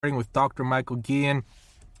with Dr. Michael Guillen,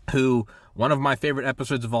 who one of my favorite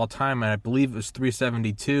episodes of all time, and I believe it was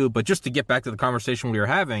 372. But just to get back to the conversation we were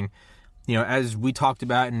having, as we talked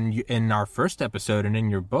about in our first episode and in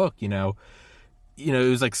your book, it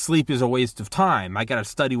was like sleep is a waste of time. I got to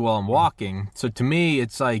study while I'm walking. So to me,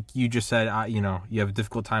 it's like you just said, you have a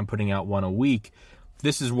difficult time putting out one a week.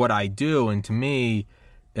 This is what I do. And to me,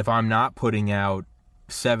 if I'm not putting out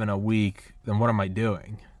 7 a week, then what am I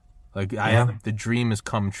doing? The dream has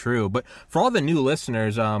come true. But for all the new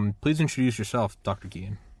listeners, please introduce yourself, Dr.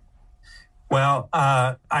 Guillen. Well,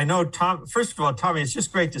 I know Tom. First of all, Tommy, it's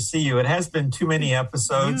just great to see you. It has been too many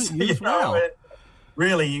episodes. I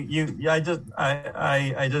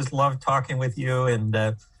just love talking with you.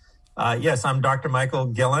 And yes, I'm Dr. Michael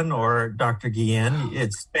Guillen or Dr. Guillen.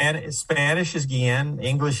 It's Spanish is Guillen,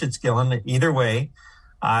 English it's Guillen. Either way.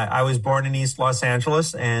 I was born in East Los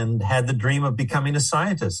Angeles and had the dream of becoming a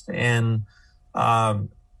scientist. And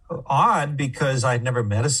odd because I'd never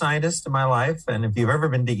met a scientist in my life. And if you've ever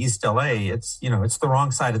been to East LA, it's the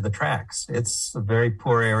wrong side of the tracks. It's a very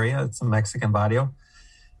poor area. It's a Mexican barrio.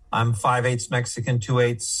 I'm 5/8 Mexican,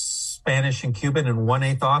 2/8 Spanish and Cuban, and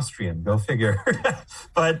 1/8 Austrian. Go figure.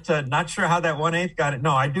 But not sure how that 1/8 got it.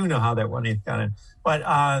 No, I do know how that 1/8 got it. But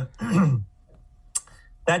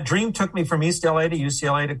that dream took me from East LA to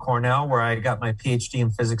UCLA to Cornell, where I got my PhD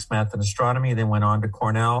in physics, math, and astronomy. Then went on to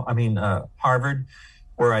Harvard,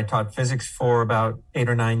 where I taught physics for about 8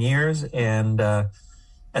 or 9 years. And at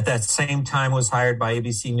that same time was hired by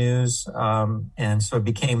ABC News. And so I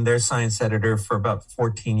became their science editor for about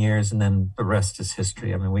 14 years. And then the rest is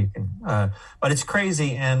history. I mean, but it's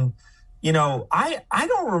crazy. And, I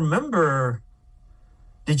don't remember,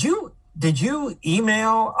 did you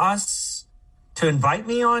email us to invite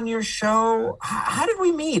me on your show? How did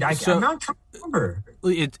we meet? I'm not trying to remember.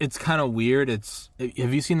 It's kind of weird.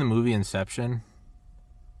 Have you seen the movie Inception?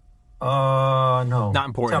 No. Not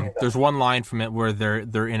important. There's one line from it where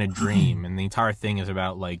they're in a dream, and the entire thing is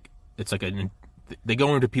about they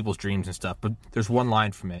go into people's dreams and stuff. But there's one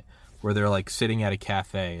line from it where they're like sitting at a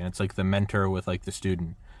cafe, and it's like the mentor with like the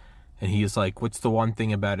student, and he's like, "What's the one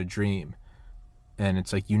thing about a dream?" And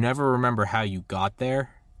it's like, you never remember how you got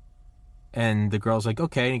there. And the girl's like,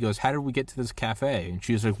 okay. And he goes, how did we get to this cafe? And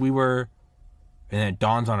she's like, we were... And then it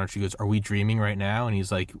dawns on her. She goes, are we dreaming right now? And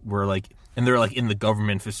he's like, we're like... And they're like in the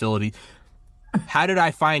government facility. How did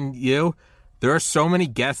I find you? There are so many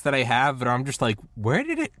guests that I have that I'm just like, where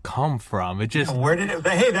did it come from? It just...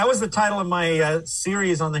 Hey, that was the title of my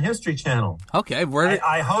series on the History Channel. Okay. I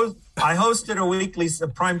hosted a weekly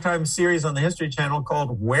primetime series on the History Channel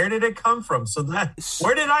called Where Did It Come From? So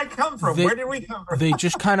where did I come from? Where did we come from? They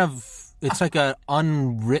just kind of... It's like an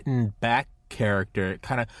unwritten back character,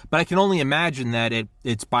 kind of. But I can only imagine that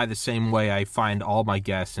it's by the same way I find all my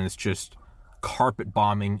guests, and it's just carpet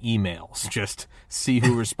bombing emails. Just see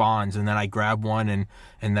who responds, and then I grab one, and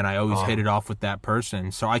then I always hit it off with that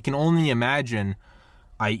person. So I can only imagine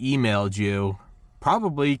I emailed you,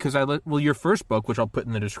 probably because your first book, which I'll put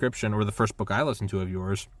in the description, or the first book I listened to of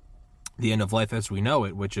yours, The End of Life as We Know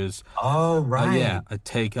It, which is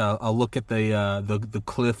take a look at the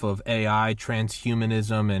cliff of AI,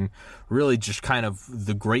 transhumanism, and really just kind of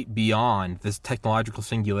the great beyond, this technological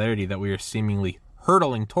singularity that we are seemingly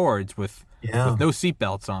hurtling towards with no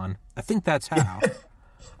seatbelts on. I think that's how.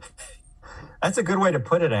 That's a good way to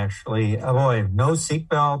put it, actually. Oh boy, no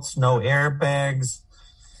seatbelts, no airbags.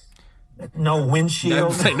 No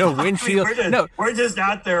windshield. No windshield. We're just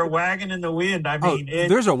out there wagging in the wind. I mean,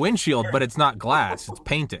 there's a windshield, but it's not glass. It's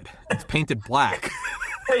painted. It's painted black.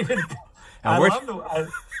 You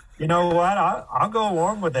know what? I'll go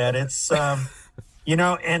along with that. It's, and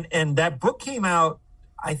that book came out,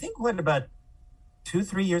 I think, about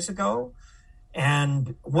 2-3 years ago.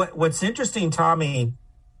 And what's interesting, Tommy,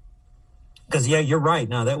 because you're right.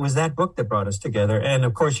 Now that was that book that brought us together, and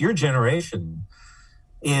of course, your generation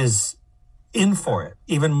is in for it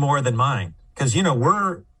even more than mine, because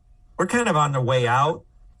we're kind of on the way out.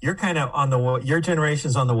 You're kind of your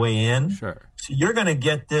generation's on the way in. Sure. So you're going to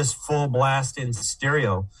get this full blast in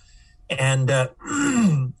stereo, and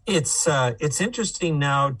it's interesting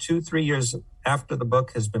now, 2-3 years after the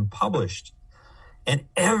book has been published, and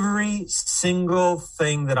every single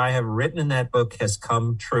thing that I have written in that book has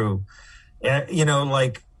come true.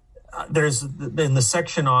 There's in the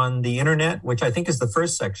section on the internet, which I think is the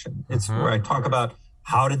first section. It's where I talk about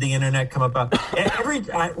how did the internet come about.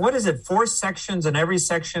 4 sections, and every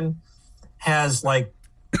section has 3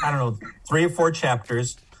 or 4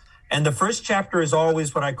 chapters. And the first chapter is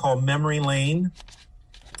always what I call memory lane,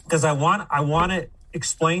 because I want to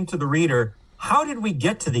explain to the reader, how did we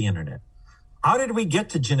get to the internet? How did we get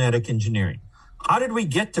to genetic engineering? how did we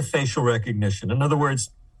get to facial recognition? In other words,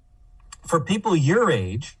 for people your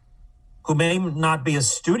age who may not be as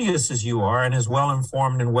studious as you are and as well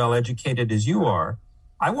informed and well educated as you are,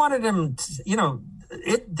 I wanted them to,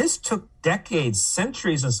 this took decades,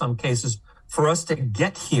 centuries in some cases, for us to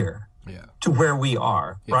get here to where we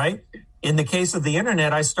are, right? In the case of the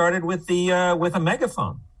internet, I started with with a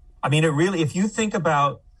megaphone. I mean, it really, if you think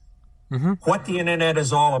about what the internet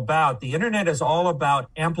is all about, the internet is all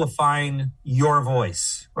about amplifying your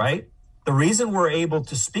voice, right? The reason we're able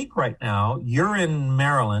to speak right now, you're in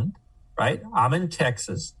Maryland, right? I'm in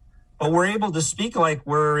Texas, but we're able to speak like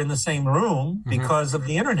we're in the same room because of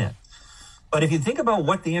the internet. But if you think about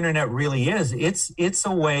what the internet really is, it's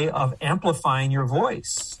a way of amplifying your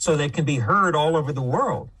voice so that it can be heard all over the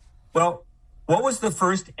world. Well, what was the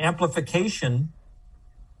first amplification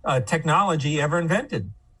technology ever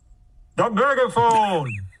invented? The megaphone!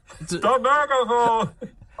 The megaphone!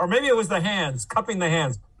 Or maybe it was the hands, cupping the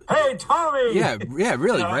hands. Hey, Tommy! Yeah,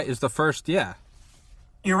 really, right? It's the first,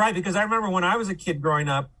 You're right, because I remember when I was a kid growing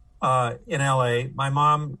up in L.A., my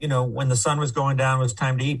mom, when the sun was going down, it was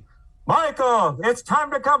time to eat. Michael, it's time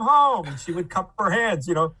to come home. And she would cup her hands,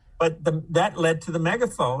 But that led to the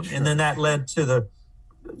megaphone, and then that led to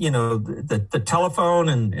the telephone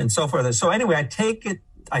and so forth. So anyway, I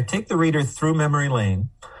take the reader through memory lane,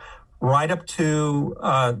 right up to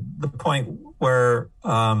the point where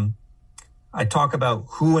I talk about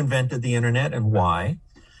who invented the internet and why.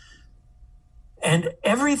 And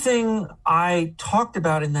everything I talked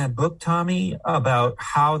about in that book, Tommy, about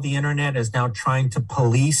how the internet is now trying to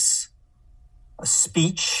police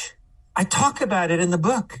speech, I talk about it in the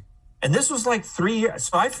book. And this was like 3 years.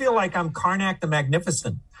 So I feel like I'm Karnak the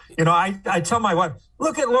Magnificent. I tell my wife,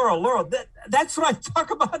 look at Laurel, that's what I talk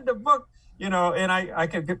about in the book. And I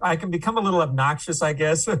can become a little obnoxious, I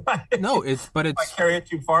guess. No, it's I carry it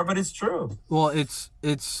too far, but it's true. Well, it's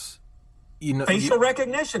facial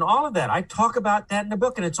recognition, all of that. I talk about that in the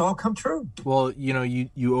book, and it's all come true. Well,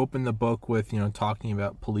 you open the book with talking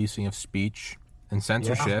about policing of speech and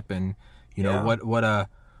censorship, and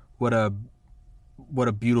what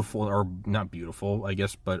a beautiful, or not beautiful, I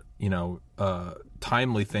guess, but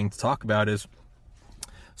timely thing to talk about is.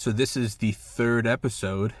 So this is the third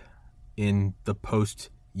episode in the post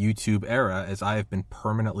YouTube era, as I have been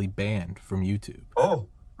permanently banned from YouTube. Oh,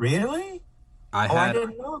 really? I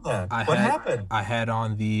didn't know that. What happened? I had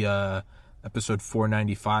on the episode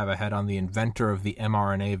 495, I had on the inventor of the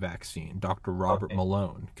mRNA vaccine, Dr. Robert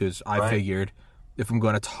Malone, because I figured if I'm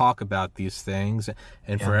going to talk about these things,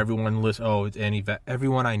 and for everyone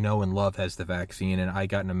everyone I know and love has the vaccine, and I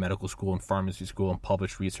got into medical school and pharmacy school and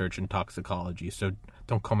published research in toxicology, so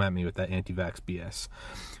don't come at me with that anti-vax BS.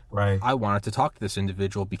 Right. I wanted to talk to this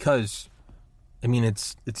individual because,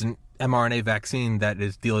 it's an mRNA vaccine that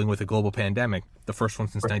is dealing with a global pandemic, the first one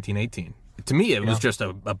since 1918. To me, it was just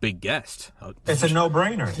a big guest. It's a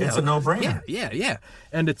no-brainer. It's a no-brainer. Yeah.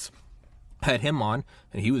 And I had him on,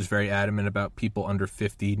 and he was very adamant about people under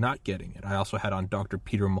 50 not getting it. I also had on Dr.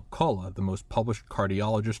 Peter McCullough, the most published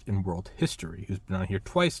cardiologist in world history, who's been on here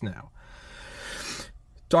twice now.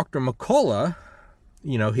 Dr. McCullough,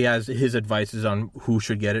 he has his advices on who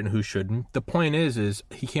should get it and who shouldn't. The point is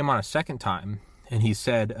he came on a second time, and he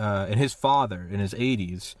said, and his father in his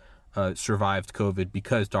 80s survived COVID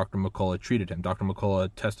because Dr. McCullough treated him. Dr. McCullough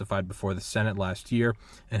testified before the Senate last year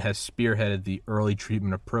and has spearheaded the early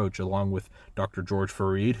treatment approach, along with Dr. George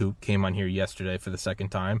Fareed, who came on here yesterday for the second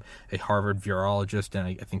time, a Harvard virologist and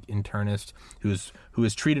I think internist who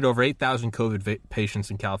has treated over 8,000 COVID patients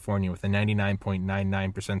in California with a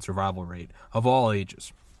 99.99% survival rate of all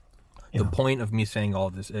ages. Yeah. The point of me saying all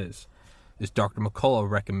of this is Dr. McCullough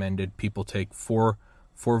recommended people take four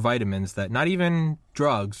vitamins that, not even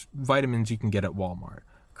drugs, vitamins you can get at Walmart.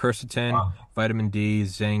 Quercetin, vitamin D,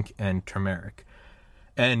 zinc, and turmeric.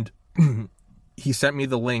 And he sent me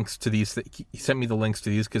the links to these. He sent me the links to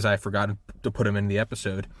these because I forgot to put them in the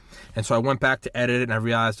episode. And so I went back to edit it, and I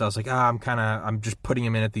realized I was like, I'm just putting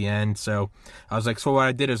them in at the end. So I was like, so what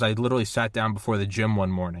I did is I literally sat down before the gym one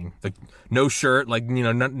morning, no shirt,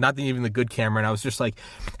 not even the good camera, and I was just like,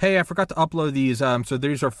 hey, I forgot to upload these. So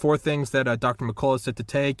these are 4 things that Dr. McCullough said to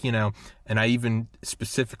take, and I even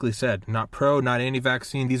specifically said, not pro, not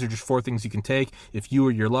anti-vaccine. These are just 4 things you can take. If you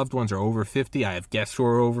or your loved ones are over 50, I have guests who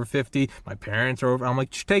are over 50. My parents are over. I'm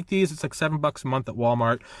like, just take these. It's like $7 a month at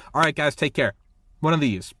Walmart. All right, guys, take care. One of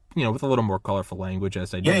these, with a little more colorful language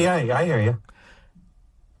as I do. Yeah, I hear you.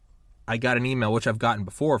 I got an email, which I've gotten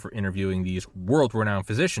before for interviewing these world-renowned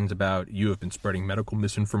physicians, about you have been spreading medical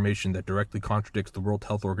misinformation that directly contradicts the World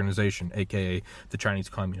Health Organization, a.k.a. the Chinese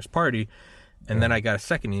Communist Party. And then I got a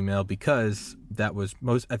second email because that was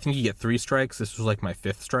I think you get 3 strikes. This was like my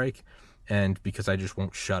 5th strike. And because I just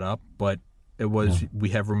won't shut up. But it was, we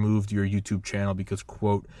have removed your YouTube channel because,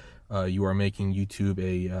 quote, you are making YouTube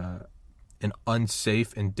an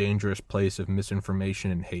unsafe and dangerous place of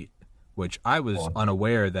misinformation and hate, which I was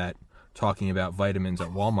unaware that talking about vitamins at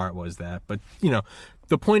Walmart was that. But,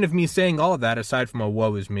 the point of me saying all of that, aside from a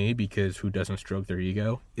woe is me, because who doesn't stroke their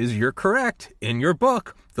ego, is you're correct. In your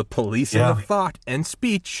book, The Policing of Thought and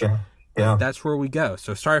Speech, that's where we go.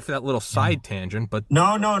 So sorry for that little side tangent, but...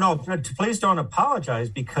 No. Please don't apologize,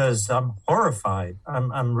 because I'm horrified.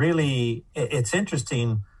 I'm really... It's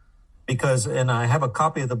interesting because, and I have a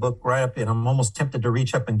copy of the book right up, and I'm almost tempted to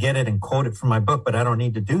reach up and get it and quote it from my book, but I don't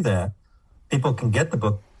need to do that. People can get the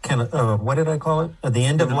book. What did I call it? The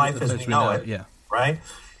End of Life as We Know It. Yeah. Right?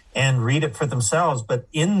 And read it for themselves. But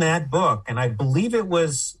in that book, and I believe it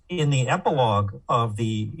was in the epilogue of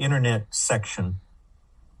the internet section,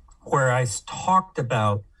 where I talked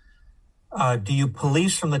about, do you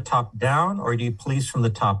police from the top down or do you police from the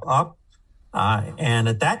top up? And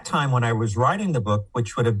at that time when I was writing the book,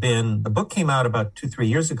 which would have been, the book came out about 2-3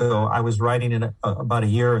 years ago. I was writing it about a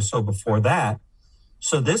year or so before that.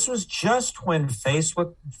 So this was just when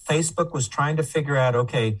Facebook was trying to figure out,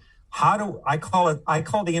 okay, I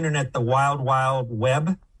call the internet the wild, wild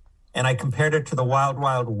web, and I compared it to the wild,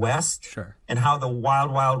 wild west. Sure. And how the wild,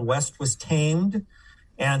 wild west was tamed.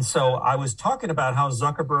 And so I was talking about how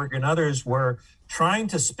Zuckerberg and others were trying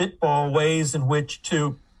to spitball ways in which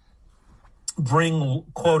to bring,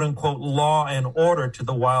 quote unquote, law and order to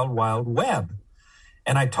the wild, wild web.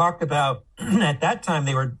 And I talked about, at that time,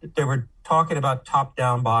 they were talking about top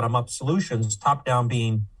down, bottom up solutions, top down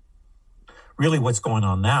being really what's going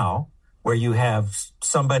on now, where you have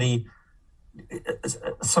some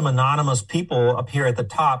anonymous people up here at the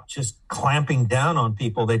top just clamping down on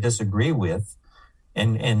people they disagree with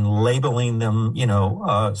and labeling them,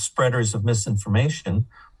 spreaders of misinformation,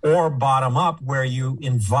 or bottom up, where you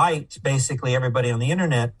invite basically everybody on the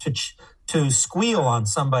internet to squeal on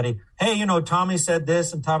somebody. Hey, Tommy said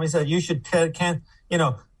this and Tommy said you should,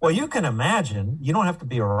 well, you can imagine, you don't have to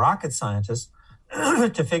be a rocket scientist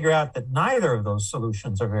to figure out that neither of those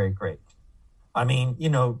solutions are very great. I mean,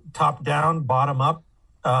 top down, bottom up,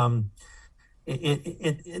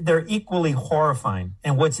 they're equally horrifying.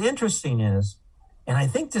 And what's interesting is, and I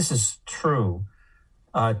think this is true,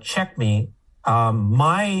 check me,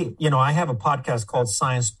 I have a podcast called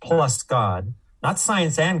Science Plus God, not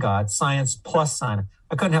Science and God, Science Plus Science.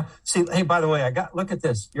 I couldn't help. See, hey, by the way, look at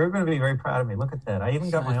this. You're going to be very proud of me. Look at that. I even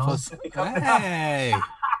got my own. Hey.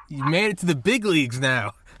 You made it to the big leagues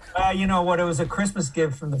now. You know what? It was a Christmas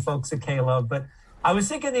gift from the folks at K-Love. But I was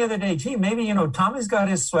thinking the other day, gee, maybe, Tommy's got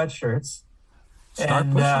his sweatshirts.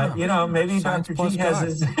 And, maybe Science Dr. G has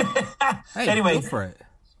his. Hey, anyway, go for it.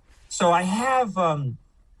 So I have,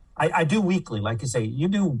 I do weekly, like you say, you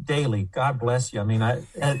do daily. God bless you. I mean,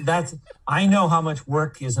 I know how much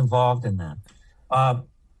work is involved in that.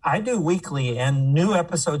 I do weekly, and new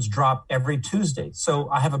episodes drop every Tuesday. So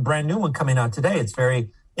I have a brand new one coming out today. It's very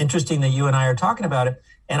interesting that you and I are talking about it.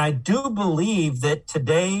 And I do believe that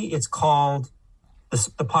today it's called,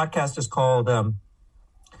 the podcast is called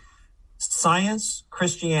Science,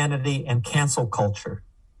 Christianity, and Cancel Culture.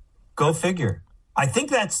 Go figure. I think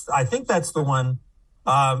that's the one.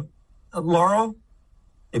 Laurel,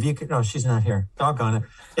 if you could, no, she's not here. Doggone it.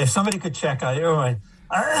 If somebody could check out,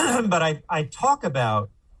 but I talk about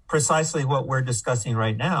precisely what we're discussing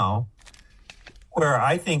right now, where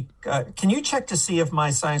I think, can you check to see if my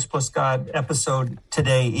Science Plus God episode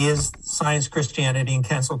today is Science, Christianity, and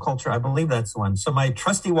Cancel Culture? I believe that's the one. So my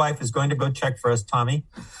trusty wife is going to go check for us, Tommy.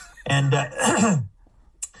 And,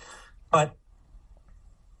 but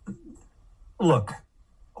look,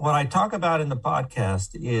 what I talk about in the podcast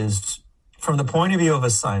is from the point of view of a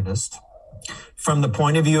scientist, from the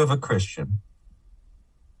point of view of a Christian.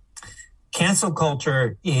 Cancel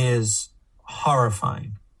culture is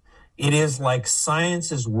horrifying. It is like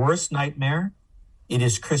science's worst nightmare. It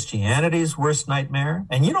is Christianity's worst nightmare.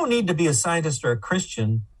 And you don't need to be a scientist or a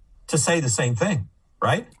Christian to say the same thing,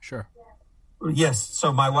 right? Sure. Yes.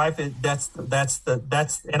 So my wife, that's,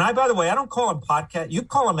 and I, by the way, I don't call them podcasts. You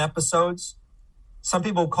call them episodes. Some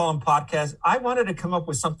people call them podcasts. I wanted to come up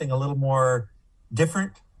with something a little more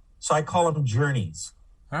different. So I call them journeys.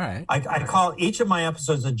 All right. I call each of my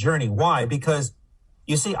episodes a journey. Why? Because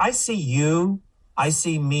you see, I see you, I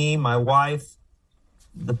see me, my wife,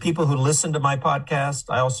 the people who listen to my podcast.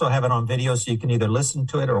 I also have it on video, so you can either listen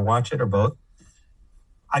to it or watch it or both.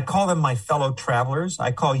 I call them my fellow travelers.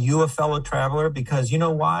 I call you a fellow traveler because you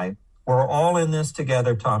know why? We're all in this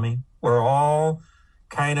together, Tommy. We're all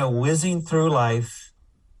kind of whizzing through life,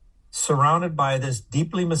 surrounded by this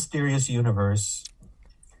deeply mysterious universe.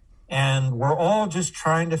 And we're all just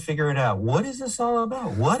trying to figure it out. What is this all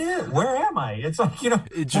about? Where am I? It's like,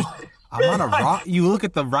 it just, I'm on a rock. You look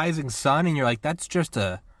at the rising sun and you're like, that's just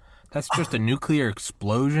a nuclear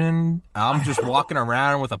explosion. I'm just walking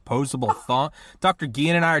around with opposable thought. Dr.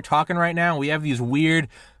 Guillen and I are talking right now. And we have these weird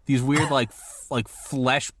like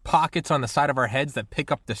flesh pockets on the side of our heads that pick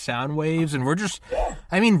up the sound waves, and we're just,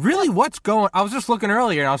 I mean, really, what's going? I was just looking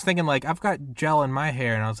earlier, and I was thinking, like, I've got gel in my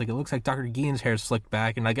hair, and I was like, it looks like Dr. Guillen's hair is slicked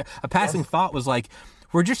back, and like a passing thought was like,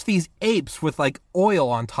 we're just these apes with like oil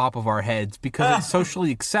on top of our heads because it's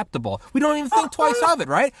socially acceptable. We don't even think twice of it,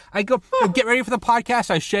 right? I get ready for the podcast,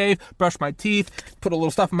 I shave, brush my teeth, put a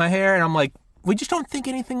little stuff in my hair, and I'm like, we just don't think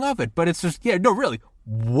anything of it. But it's just, yeah, no, really,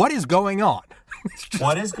 what is going on?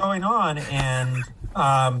 What is going on? And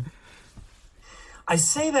I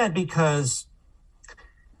say that because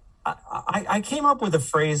I came up with a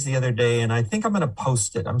phrase the other day, and I think I'm going to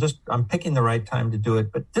post it. I'm picking the right time to do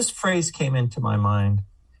it. But this phrase came into my mind,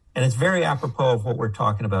 and it's very apropos of what we're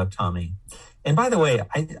talking about, Tommy. And by the way,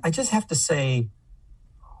 I just have to say,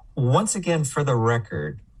 once again, for the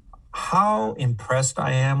record, how impressed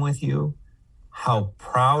I am with you, how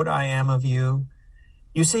proud I am of you.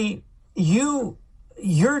 You see,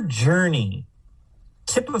 your journey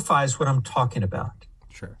typifies what I'm talking about.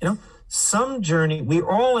 Sure. Some journey, we're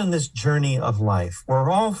all in this journey of life.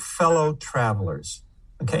 We're all fellow travelers,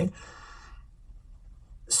 okay?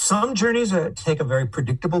 Some journeys take a very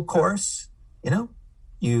predictable course.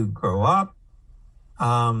 You grow up,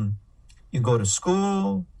 you go to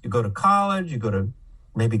school, you go to college, you go to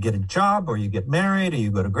maybe get a job, or you get married, or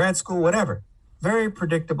you go to grad school, whatever. Very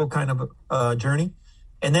predictable kind of journey.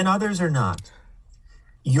 And then others are not.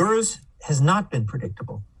 Yours has not been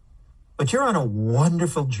predictable, but you're on a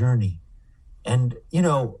wonderful journey. And,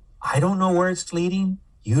 I don't know where it's leading.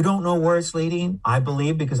 You don't know where it's leading. I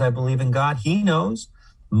believe because I believe in God. He knows.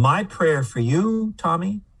 My prayer for you,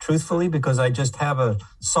 Tommy, truthfully, because I just have a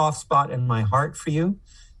soft spot in my heart for you,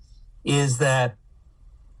 is that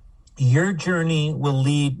your journey will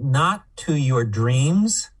lead not to your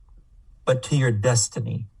dreams, but to your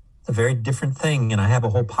destiny. It's a very different thing. And I have a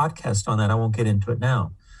whole podcast on that. I won't get into it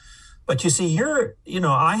now. But you see,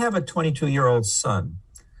 I have a 22-year-old son.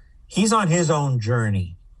 He's on his own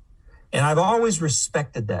journey. And I've always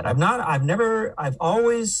respected that. I've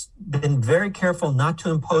always been very careful not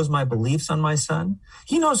to impose my beliefs on my son.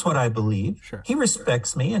 He knows what I believe. Sure. He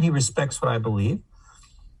respects me, and he respects what I believe.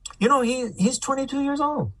 He's 22 years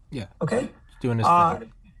old. Yeah. Okay. He's doing his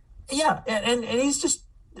thing. Yeah. And he's just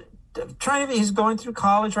he's going through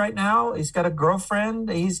college right now. He's got a girlfriend.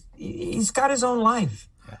 He's got his own life.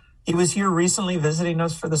 Yeah. He was here recently visiting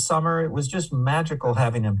us for the summer. It was just magical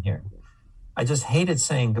having him here. I just hated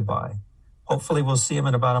saying goodbye. Hopefully we'll see him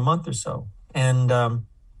in about a month or so. And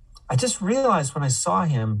I just realized when I saw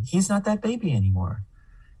him, he's not that baby anymore.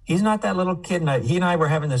 He's not that little kid. And he and I were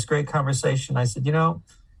having this great conversation. I said,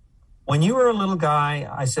 when you were a little guy,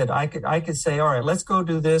 I said, I could say, all right, let's go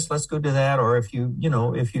do this, let's go do that. Or if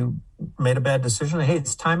you made a bad decision, hey,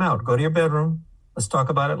 it's time out. Go to your bedroom. Let's talk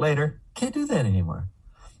about it later. Can't do that anymore.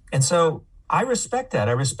 And so I respect that.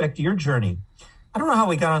 I respect your journey. I don't know how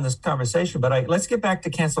we got on this conversation, but let's get back to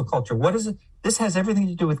cancel culture. What is it? This has everything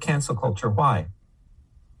to do with cancel culture. Why?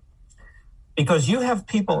 Because you have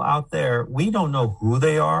people out there, we don't know who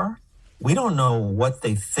they are. We don't know what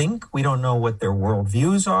they think. We don't know what their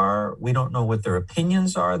worldviews are. We don't know what their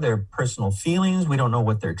opinions are, their personal feelings. We don't know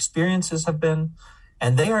what their experiences have been.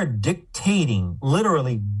 And they are dictating,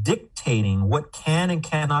 literally dictating what can and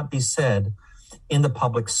cannot be said in the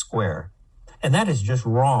public square. And that is just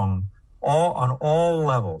wrong on all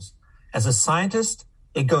levels. As a scientist,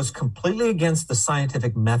 it goes completely against the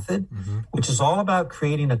scientific method, which is all about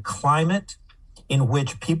creating a climate in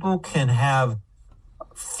which people can have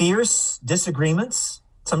fierce disagreements.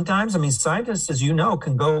 Sometimes, scientists, as you know,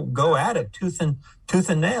 can go at it tooth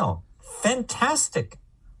and nail. Fantastic.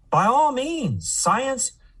 By all means,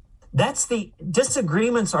 science, that's the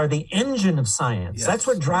disagreements are the engine of science. Yes. That's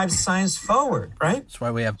what drives science forward, right? That's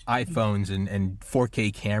why we have iPhones and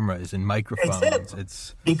 4K cameras and microphones.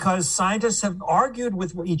 It's because scientists have argued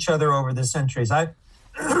with each other over the centuries. I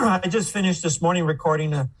just finished this morning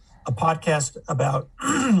recording a podcast about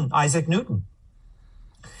Isaac Newton.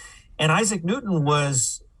 And Isaac Newton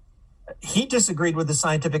he disagreed with the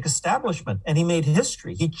scientific establishment, and he made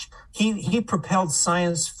history. He propelled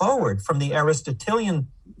science forward from the Aristotelian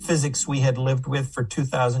physics we had lived with for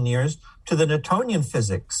 2,000 years to the Newtonian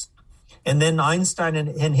physics. And then Einstein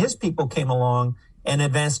and his people came along and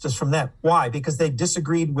advanced us from that. Why? Because they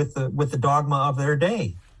disagreed with the dogma of their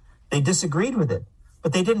day. They disagreed with it,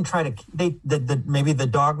 but they didn't try to. Maybe the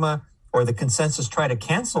dogma or the consensus try to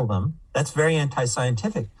cancel them. That's very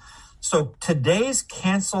anti-scientific. So today's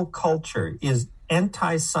cancel culture is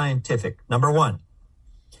anti-scientific. Number one,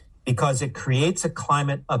 because it creates a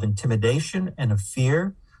climate of intimidation and of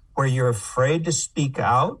fear where you're afraid to speak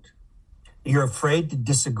out. You're afraid to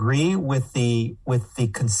disagree with the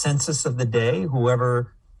consensus of the day,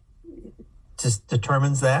 whoever just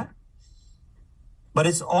determines that. But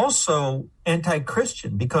it's also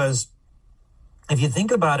anti-Christian because if you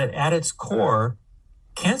think about it at its core,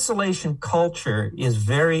 cancellation culture is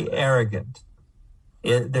very arrogant.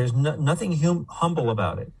 There's nothing humble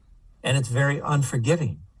about it, and it's very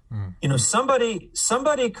unforgiving. You know, somebody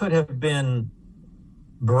could have been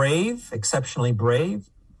brave, exceptionally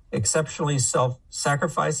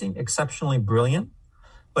self-sacrificing, exceptionally brilliant.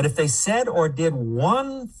 But if they said or did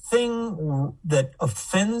one thing that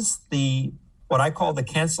offends what I call the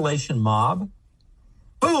cancellation mob,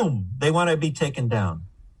 boom, they want to be taken down.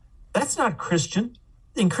 That's not Christian.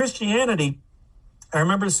 In Christianity, I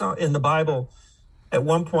remember in the Bible, at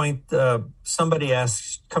one point, somebody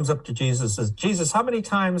comes up to Jesus and says, Jesus, how many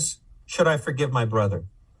times should I forgive my brother?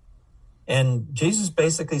 And Jesus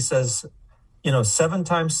basically says, 7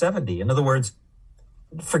 times 70. In other words,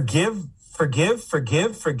 forgive.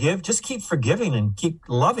 Just keep forgiving and keep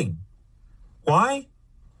loving. Why?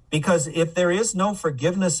 Because if there is no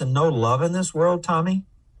forgiveness and no love in this world, Tommy,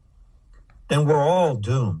 then we're all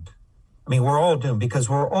doomed. I mean, we're all doomed because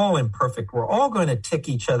we're all imperfect. We're all going to tick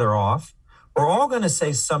each other off. We're all going to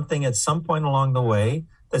say something at some point along the way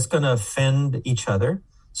that's going to offend each other.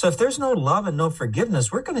 So if there's no love and no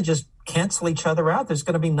forgiveness, we're going to just cancel each other out. There's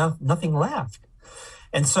going to be nothing left.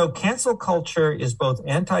 And so cancel culture is both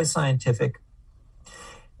anti-scientific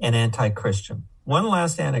and anti-Christian. One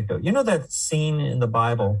last anecdote. You know that scene in the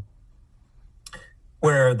Bible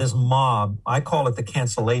where this mob, I call it the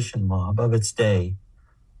cancellation mob of its day,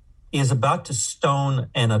 is about to stone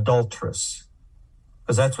an adulteress,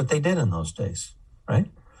 because that's what they did in those days, right?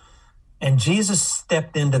 And Jesus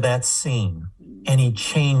stepped into that scene and he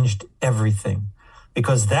changed everything,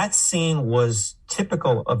 because that scene was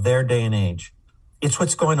typical of their day and age. It's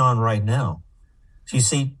what's going on right now. So you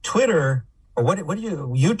see, Twitter, or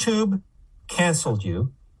YouTube canceled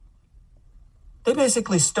you. They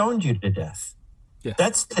basically stoned you to death. Yeah.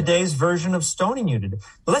 That's today's version of stoning you to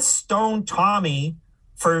death. Let's stone Tommy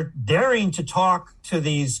for daring to talk to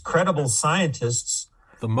these credible scientists.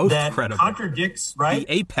 The most that credible. Contradicts, right?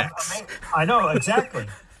 The apex. I know, exactly.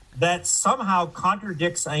 That somehow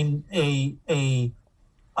contradicts a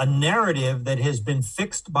narrative that has been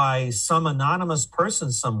fixed by some anonymous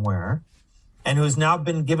person somewhere and who's now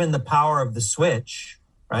been given the power of the switch,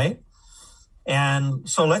 right? And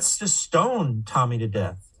so let's just stone Tommy to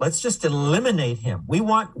death. Let's just eliminate him. We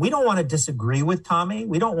don't want to disagree with Tommy.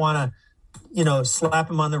 We don't want to, slap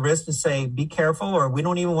him on the wrist and say, be careful. Or we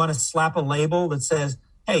don't even want to slap a label that says,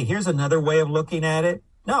 hey, here's another way of looking at it.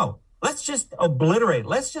 No, let's just obliterate.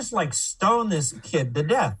 Let's just stone this kid to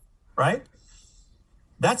death, right?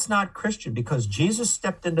 That's not Christian, because Jesus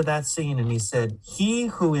stepped into that scene and he said, he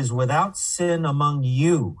who is without sin among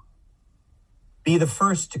you, be the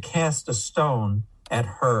first to cast a stone at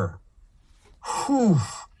her. Whew.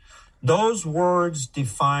 Those words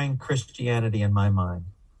define Christianity in my mind,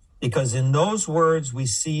 because in those words, we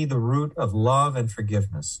see the root of love and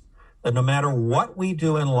forgiveness, that no matter what we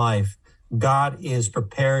do in life, God is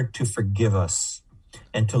prepared to forgive us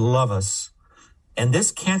and to love us. And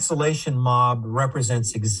this cancellation mob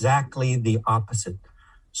represents exactly the opposite.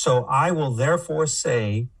 So I will therefore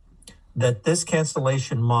say that this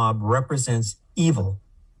cancellation mob represents evil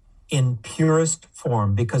in purest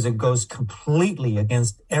form, because it goes completely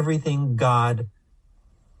against everything God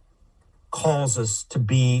calls us to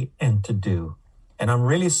be and to do. And I'm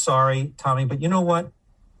really sorry, Tommy, but you know what?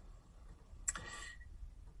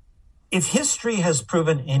 If history has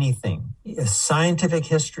proven anything, scientific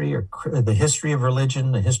history or the history of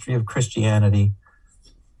religion, the history of Christianity,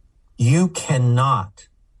 you cannot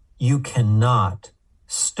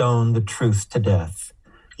stone the truth to death.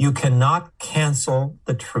 You cannot cancel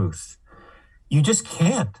the truth. You just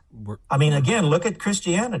can't. Again, look at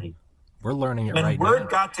Christianity. We're learning it right now. When word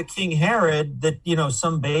got to King Herod that,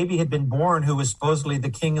 some baby had been born who was supposedly the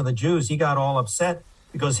king of the Jews, he got all upset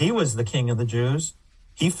because he was the king of the Jews.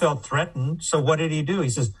 He felt threatened. So what did he do? He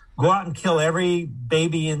says, go out and kill every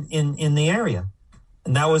baby in the area.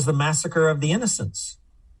 And that was the massacre of the innocents.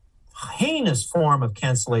 Heinous form of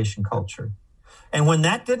cancellation culture. And when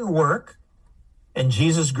that didn't work, and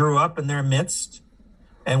Jesus grew up in their midst,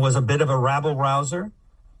 and was a bit of a rabble rouser,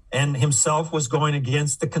 and himself was going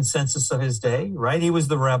against the consensus of his day, right? He was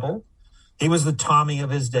the rebel. He was the Tommy of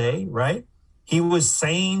his day, right? He was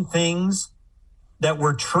saying things that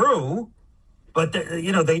were true, but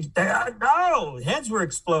no, heads were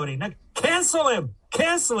exploding. Now, cancel him,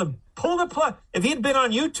 pull the plug. If he'd been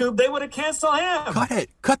on YouTube, they would have canceled him.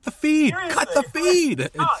 Cut the feed, Seriously. cut the feed.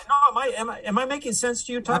 No, am I making sense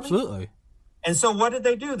to you, Tommy? Absolutely. And so what did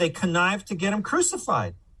they do? They connived to get him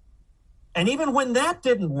crucified. And even when that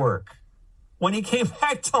didn't work, when he came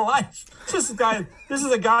back to life, this is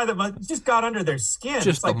a guy that just got under their skin.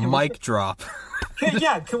 Just a mic drop.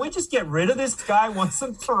 Can we just get rid of this guy once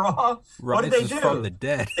and for all? What did they do? From the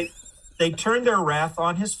dead. They turned their wrath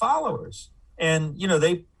on his followers. And,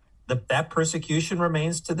 that persecution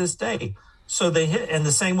remains to this day. So and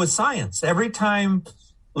the same with science. Every time,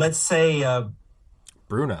 let's say,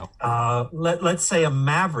 Bruno, let's say a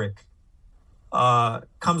maverick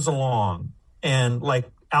comes along, and like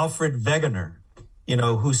Alfred Wegener,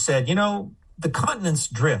 who said, the continents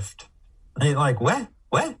drift. And you're like, what?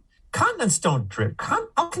 Continents don't drift.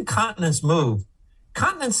 How can continents move?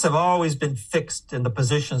 Continents have always been fixed in the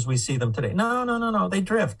positions we see them today. No, they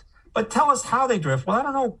drift. But tell us how they drift. Well, I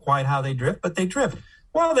don't know quite how they drift, but they drift.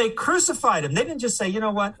 Well, they crucified him. They didn't just say, you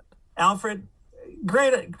know what, Alfred,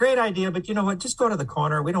 great idea, but you know what, just go to the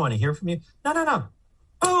corner. We don't want to hear from you. No.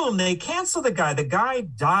 Boom, they canceled the guy. The guy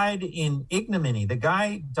died in ignominy. The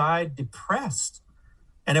guy died depressed.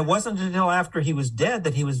 And it wasn't until after he was dead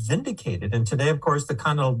that he was vindicated. And today, of course, the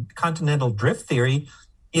continental drift theory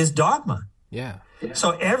is dogma. Yeah.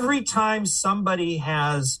 So every time somebody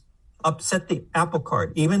has upset the apple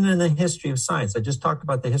cart, even in the history of science, I just talked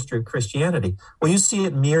about the history of Christianity. Well, you see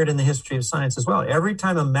it mirrored in the history of science as well. Every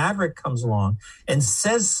time a maverick comes along and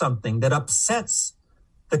says something that upsets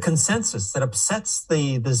the consensus, that upsets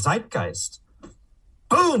the zeitgeist,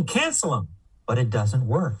 boom, cancel them. But it doesn't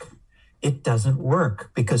work. It doesn't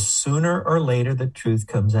work because sooner or later the truth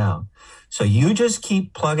comes out. So you just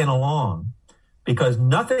keep plugging along, because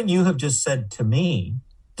nothing you have just said to me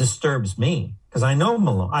disturbs me, because I know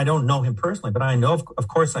Malone. I don't know him personally, but I know, of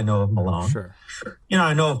course, I know of Malone. Sure.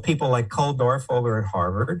 I know of people like Kuldorf over at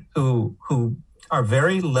Harvard who are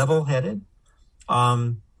very level-headed.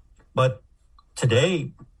 But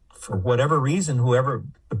today, for whatever reason,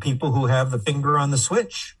 the people who have the finger on the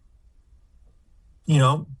switch, they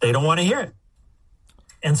don't want to hear it.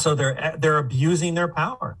 And so they're abusing their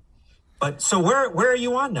power. But so where are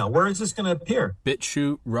you on now? Where is this going to appear?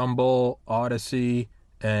 BitChute, Rumble, Odyssey,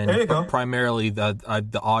 and there you go. Primarily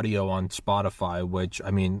the audio on Spotify, which,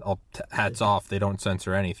 hats off. They don't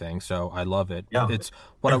censor anything, so I love it. Yeah.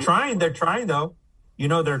 They're trying, though.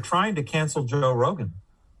 They're trying to cancel Joe Rogan.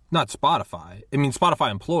 Not Spotify.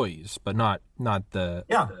 Spotify employees, but not the...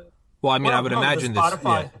 Yeah. Well, I would imagine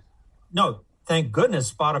Spotify, this... Yeah. No, thank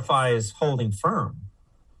goodness Spotify is holding firm.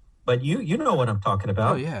 But you know what I'm talking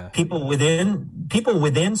about. Oh, yeah. People within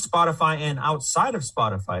Spotify and outside of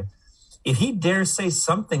Spotify. If he dares say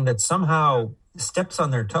something that somehow steps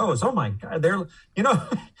on their toes, oh my God, you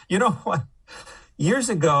know what? Years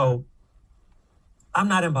ago, I'm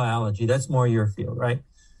not in biology. That's more your field, right?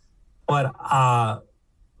 But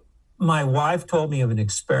my wife told me of an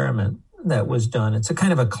experiment that was done. It's a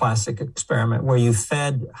kind of a classic experiment where you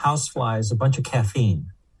fed houseflies a bunch of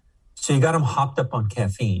caffeine. So you got them hopped up on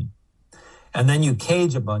caffeine, and then you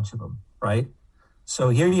cage a bunch of them, right? So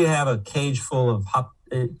here you have a cage full of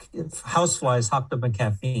houseflies hopped up on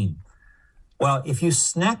caffeine. Well, if you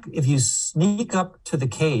sneak up to the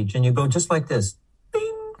cage and you go just like this,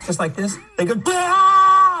 bing, just like this, they go,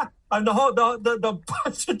 ah! And the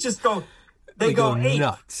bunch would just go. They go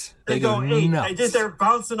nuts. They go ape. Nuts. They're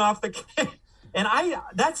bouncing off the cage. And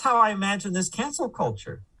that's how I imagine this cancel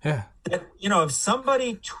culture. Yeah. That, if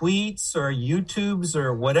somebody tweets or YouTubes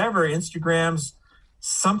or whatever, Instagrams,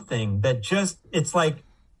 something that just, it's like,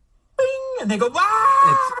 bing, and they go,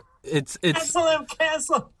 ah! It's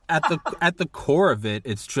cancel. At the core of it,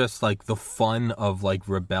 it's just like the fun of like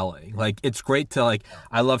rebelling. Like, it's great to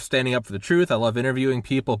I love standing up for the truth. I love interviewing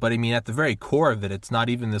people, but at the very core of it, it's not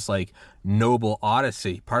even this like noble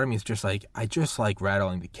odyssey. Part of me is just like, I just like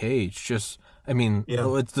rattling the cage. There's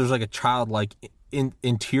like a childlike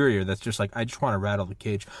interior that's just like, I just want to rattle the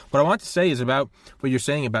cage. What I want to say is about what you're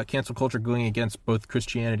saying about cancel culture going against both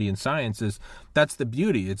Christianity and science is that's the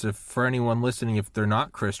beauty. It's for anyone listening, if they're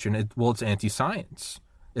not Christian, it's anti-science.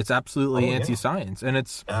 It's absolutely anti-science. And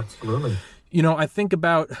it's absolutely, I think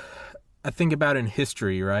about in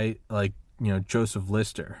history, right? Like, Joseph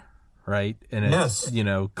Lister, right? And it's,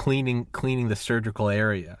 Yes. cleaning the surgical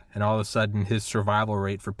area, and all of a sudden his survival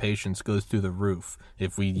rate for patients goes through the roof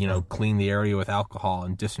if we, clean the area with alcohol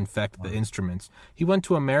and disinfect the instruments. He went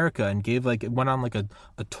to America and went on like a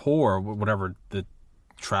tour, whatever the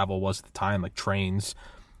travel was at the time, like trains,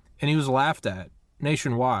 and he was laughed at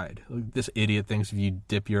nationwide. This idiot thinks if you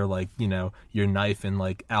dip your your knife in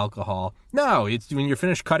like alcohol. No, it's when you're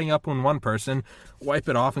finished cutting up on one person, wipe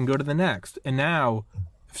it off and go to the next. And now,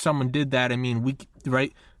 if someone did that, I mean,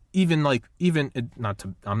 I'm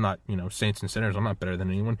not saints and sinners. I'm not better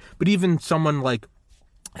than anyone. But even someone like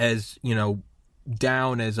as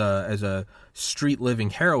down as a street living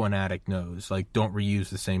heroin addict knows, like, don't reuse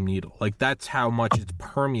the same needle. Like, that's how much it's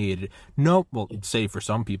permeated. Save for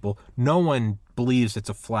some people, no one believes it's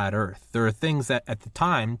a flat earth. There are things that at the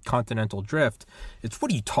time, continental drift, it's,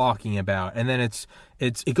 what are you talking about? And then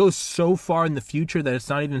it goes so far in the future that it's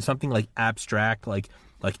not even something like abstract, like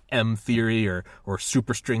M theory or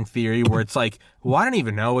superstring theory, where it's like, well, I don't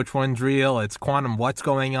even know which one's real. It's quantum what's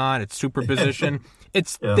going on. It's superposition.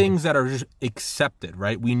 It's things that are just accepted,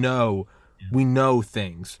 right? We know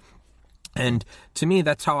things. And to me,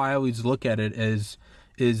 that's how I always look at it, is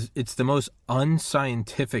it's the most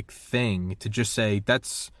unscientific thing to just say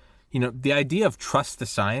that's, the idea of trust the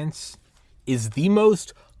science is the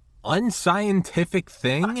most unscientific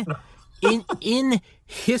thing in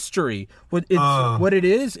history. What it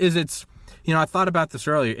is it's, I thought about this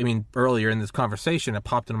earlier. I mean, earlier in this conversation, it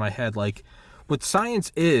popped into my head, like, what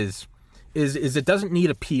science is it doesn't need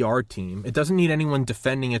a PR team. It doesn't need anyone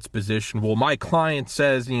defending its position. Well, my client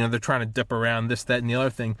says, they're trying to dip around this, that, and the other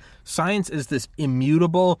thing. Science is this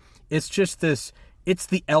immutable. It's just this, it's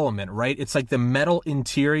the element, right? It's like the metal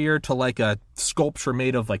interior to like a sculpture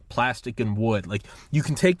made of like plastic and wood. Like, you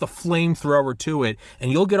can take the flamethrower to it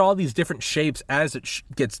and you'll get all these different shapes as it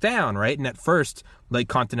gets down, right? And at first, like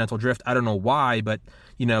continental drift, I don't know why, but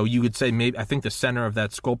you would say maybe, I think the center of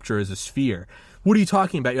that sculpture is a sphere. What are you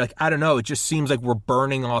talking about? You're like, I don't know. It just seems like we're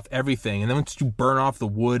burning off everything. And then once you burn off the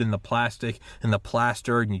wood and the plastic and the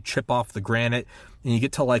plaster and you chip off the granite and you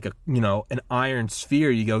get to like an iron sphere,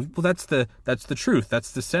 you go, well, that's the truth.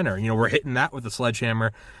 That's the center. We're hitting that with a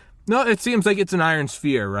sledgehammer. No, it seems like it's an iron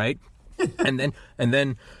sphere, right? and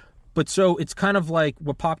then, but so it's kind of like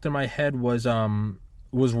what popped in my head was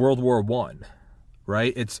World War I.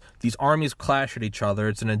 Right? It's these armies clash at each other.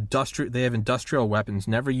 It's they have industrial weapons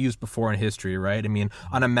never used before in history, right? I mean,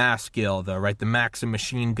 on a mass scale though, right? The Maxim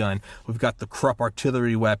machine gun. We've got the Krupp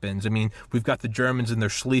artillery weapons. I mean, we've got the Germans and their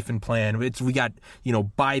Schlieffen plan. We got,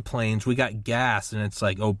 biplanes, we got gas, and it's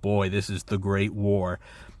like, oh boy, this is the Great War.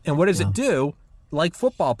 And what does it do? Like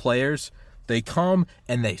football players, they come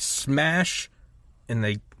and they smash and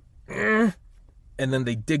and then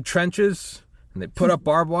they dig trenches and they put up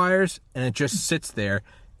barbed wires, and it just sits there.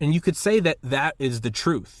 And you could say that is the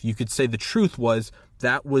truth. You could say the truth was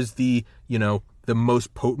that was the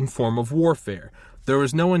most potent form of warfare. There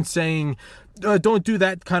was no one saying, don't do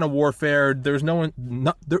that kind of warfare. There's no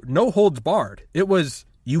holds barred. It was,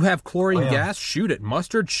 you have chlorine gas, shoot it.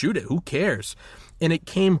 Mustard, shoot it. Who cares? And it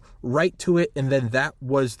came right to it, and then that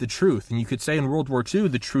was the truth. And you could say in World War II,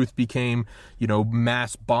 the truth became,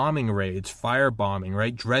 mass bombing raids, firebombing,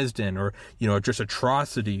 right? Dresden, or, just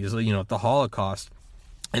atrocities, the Holocaust.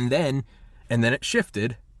 And then it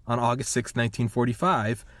shifted on August 6,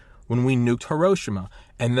 1945, when we nuked Hiroshima.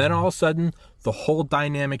 And then all of a sudden, the whole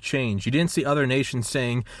dynamic changed. You didn't see other nations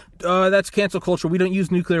saying, that's cancel culture, we don't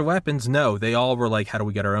use nuclear weapons. No, they all were like, how do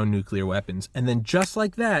we get our own nuclear weapons? And then just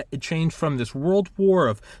like that, it changed from this world war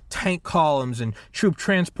of tank columns and troop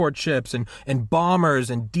transport ships and bombers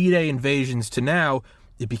and D-Day invasions to now,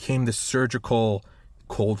 it became this surgical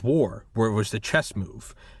Cold War, where it was the chess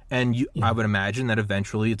move. And I would imagine that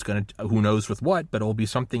eventually it's going to, who knows with what, but it'll be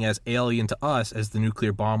something as alien to us as the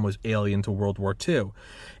nuclear bomb was alien to World War II.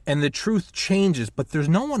 And the truth changes, but there's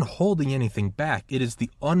no one holding anything back. It is the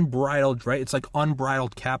unbridled, right? It's like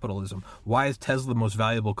unbridled capitalism. Why is Tesla the most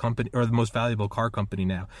valuable company, or the most valuable car company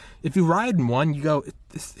now? If you ride in one, you go,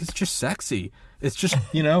 it's just sexy. It's just,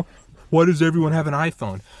 why does everyone have an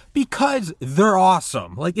iPhone? Because they're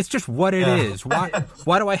awesome. Like, it's just what it is. Why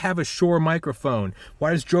do I have a Shure microphone?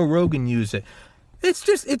 Why does Joe Rogan use it?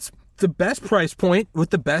 It's the best price point with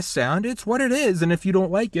the best sound. It's what it is. And if you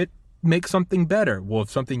don't like it, make something better. Well, if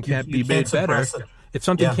something can't be made better, If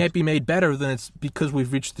something can't be made better, then it's because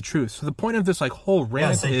we've reached the truth. So the point of this whole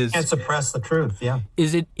rant so you can't suppress the truth.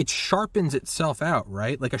 Is it sharpens itself out,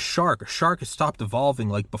 right? Like a shark has stopped evolving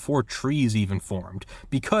like before trees even formed,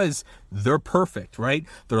 because they're perfect, right?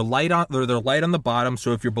 They're light on the bottom,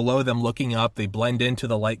 so if you're below them looking up, they blend into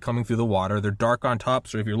the light coming through the water. They're dark on top,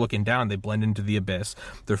 so if you're looking down, they blend into the abyss.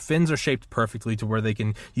 Their fins are shaped perfectly to where they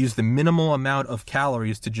can use the minimal amount of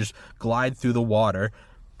calories to just glide through the water.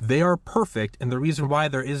 They are perfect, and the reason why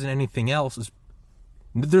there isn't anything else is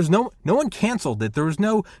there's no one canceled it. There was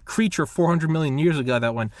no creature 400 million years ago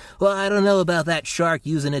that went, well, I don't know about that shark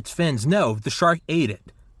using its fins. No, the shark ate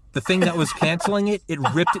it. The thing that was canceling it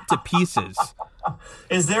ripped it to pieces.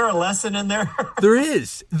 Is there a lesson in there? There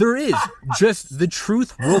is. Just the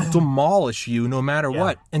truth will demolish you no matter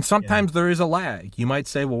what. And sometimes there is a lag. You might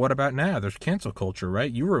say, well, what about now? There's cancel culture,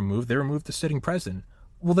 right? They removed the sitting president.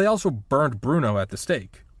 Well, they also burned Bruno at the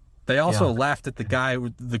stake. They also laughed at the guy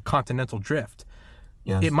with the continental drift.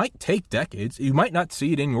 Yes. It might take decades. You might not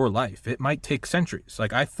see it in your life. It might take centuries.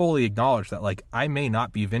 Like, I fully acknowledge that, like, I may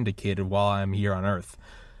not be vindicated while I'm here on Earth.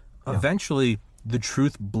 Eventually, the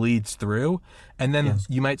truth bleeds through, and then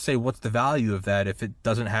you might say, what's the value of that if it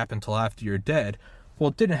doesn't happen till after you're dead?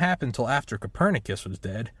 Well, it didn't happen till after Copernicus was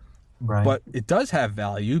dead. Right. But it does have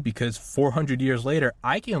value because 400 years later,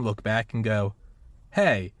 I can look back and go,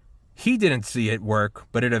 hey, he didn't see it work,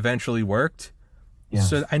 but it eventually worked. Yes.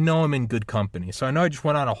 So I know I'm in good company. So I know I just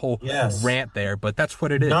went on a whole rant there, but that's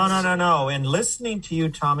what it is. No. And listening to you,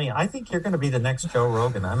 Tommy, I think you're going to be the next Joe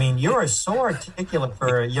Rogan. I mean, you are so articulate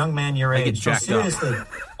for a young man your age. I get jacked seriously. Up.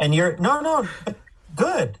 And you're,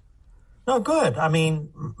 good. No, good. I mean,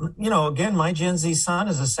 again, my Gen Z son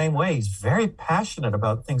is the same way. He's very passionate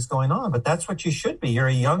about things going on, but that's what you should be. You're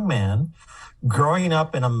a young man growing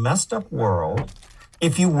up in a messed up world.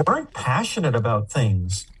 If you weren't passionate about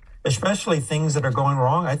things, especially things that are going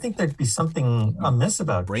wrong, I think there'd be something amiss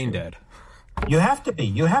about brain dead. You have to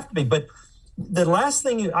be. But the last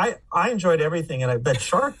thing I enjoyed everything, and that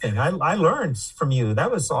shark thing, I learned from you. That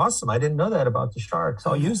was awesome. I didn't know that about the sharks.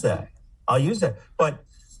 I'll use that. But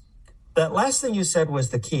that last thing you said was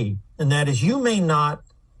the key, and that is, you may not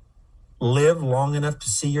live long enough to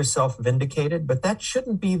see yourself vindicated, but that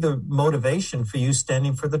shouldn't be the motivation for you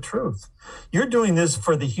standing for the truth. You're doing this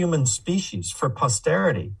for the human species, for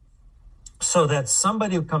posterity, so that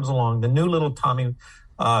somebody who comes along, the new little Tommy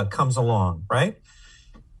comes along, right?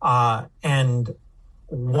 And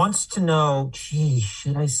wants to know, gee,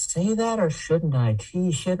 should I say that or shouldn't I?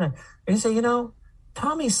 Gee, shouldn't I? And you say,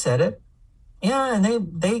 Tommy said it. Yeah,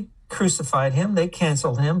 and they crucified him. They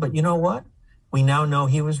canceled him. But you know what? We now know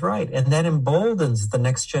he was right. And that emboldens the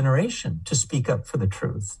next generation to speak up for the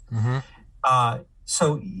truth. Mm-hmm.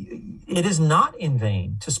 So it is not in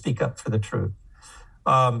vain to speak up for the truth.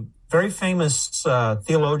 Very famous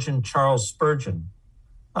theologian Charles Spurgeon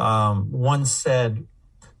once said,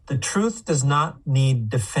 the truth does not need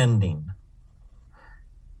defending.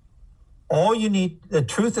 The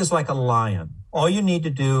truth is like a lion. All you need to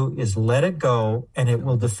do is let it go and it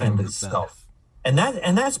will defend itself. And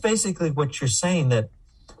that's basically what you're saying, that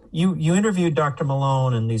you interviewed Dr.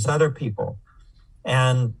 Malone and these other people,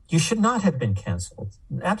 and you should not have been canceled.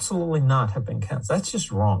 Absolutely not have been canceled. That's just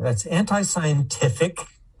wrong. That's anti-scientific,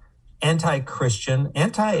 anti-Christian,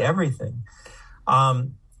 anti-everything.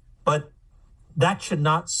 But that should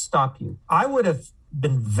not stop you. I would have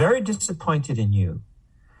been very disappointed in you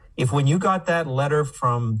if, when you got that letter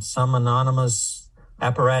from some anonymous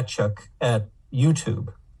apparatchik at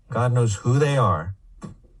YouTube, God knows who they are,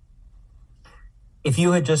 if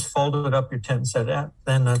you had just folded up your tent and said,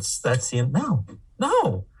 then that's the end.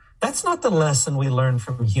 No, that's not the lesson we learn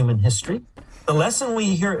from human history. The lesson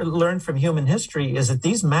we learn from human history is that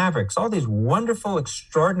these mavericks, all these wonderful,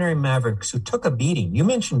 extraordinary mavericks who took a beating. You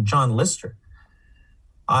mentioned John Lister.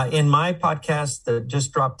 In my podcast that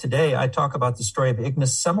just dropped today, I talk about the story of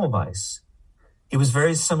Ignaz Semmelweis. It was a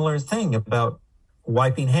very similar thing about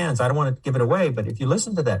wiping hands. I don't want to give it away, but if you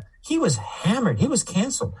listen to that, he was hammered. He was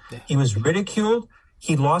canceled. He was ridiculed.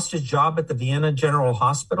 He lost his job at the Vienna General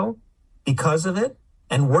Hospital because of it.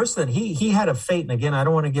 And worse than he had a fate. And again, I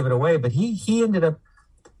don't want to give it away, but he ended up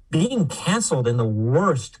being canceled in the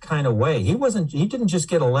worst kind of way. He didn't just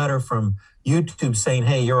get a letter from YouTube saying,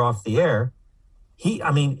 hey, you're off the air. You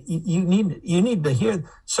need to hear.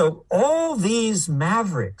 So all these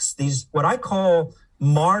mavericks, these what I call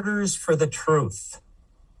martyrs for the truth,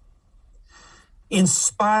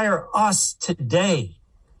 inspire us today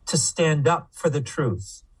to stand up for the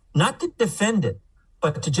truth, not to defend it,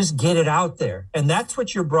 but to just get it out there. And that's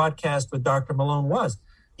what your broadcast with Dr. Malone was.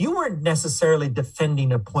 You weren't necessarily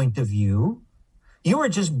defending a point of view. You were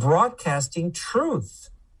just broadcasting truth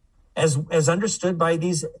as understood by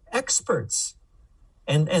these experts.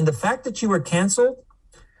 And the fact that you were canceled,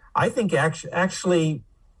 I think actually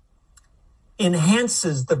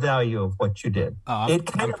enhances the value of what you did. It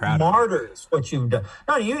kind of martyrs what you've done.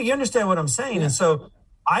 No, you understand what I'm saying. Yeah. And so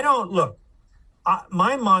I don't look.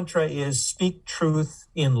 My mantra is speak truth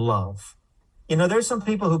in love. You know, there's some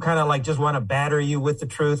people who kind of like just want to batter you with the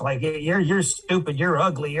truth, like you're stupid, you're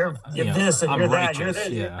ugly, you're this and you're that, you're this,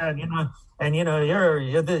 you know, and you know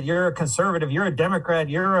you're a conservative, you're a Democrat,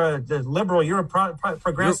 you're a liberal, you're a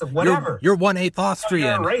progressive, whatever. You're 1/8 Austrian.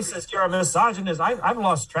 You're a racist, you're a misogynist. I've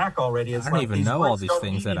lost track already. I don't even know all these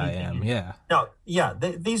things that I am. Yeah. No, yeah.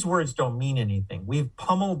 These words don't mean anything. We've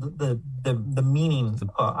pummeled the meaning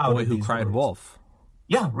out of these words. Boy who cried wolf.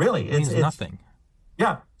 Yeah, really, it means nothing.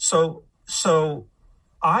 Yeah. So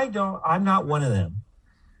I'm not one of them.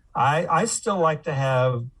 I still like to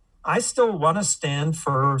have, I still want to stand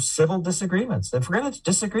for civil disagreements. If we're going to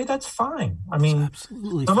disagree, that's fine. I mean,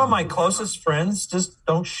 some of my closest friends just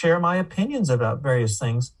don't share my opinions about various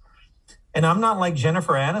things. And I'm not like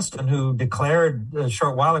Jennifer Aniston, who declared a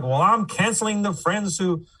short while ago, well, I'm canceling the friends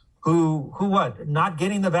who what, not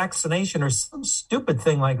getting the vaccination or some stupid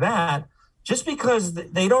thing like that. Just because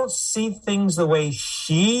they don't see things the way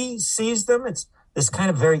she sees them. It's this kind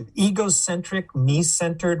of very egocentric,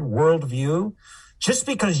 me-centered worldview. Just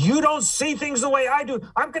because you don't see things the way I do,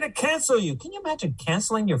 I'm going to cancel you. Can you imagine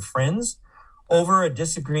canceling your friends over a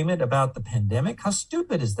disagreement about the pandemic? How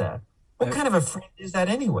stupid is that? What kind of a friend is that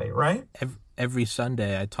anyway, right? Every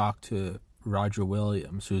Sunday I talk to Roger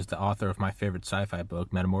Williams, who's the author of my favorite sci-fi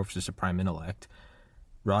book, Metamorphosis of Prime Intellect.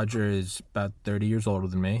 Roger is about 30 years older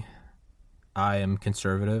than me. I am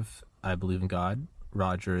conservative. I believe in God.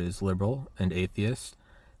 Roger is liberal and atheist.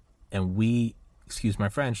 And we, excuse my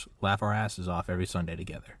French, laugh our asses off every Sunday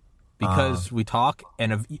together. Because we talk,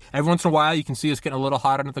 and every once in a while you can see us getting a little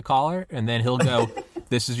hot under the collar, and then he'll go,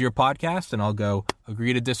 this is your podcast, and I'll go,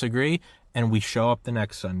 agree to disagree, and we show up the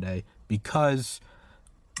next Sunday. Because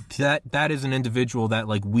that is an individual that,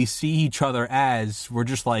 like, we see each other as, we're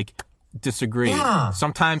just like, disagree. Yeah.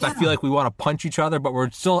 Sometimes I feel like we want to punch each other, but we're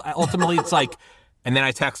still ultimately it's like, and then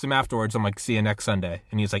I text him afterwards, I'm like, see you next Sunday,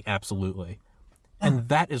 and he's like, absolutely. And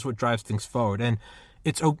that is what drives things forward. And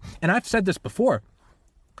and I've said this before,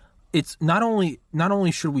 it's not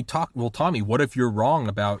only should we talk, well, Tommy, what if you're wrong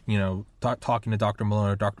about, you know, talking to Dr. Malone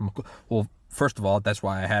or Dr. McCool? Well, first of all, that's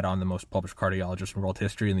why I had on the most published cardiologist in world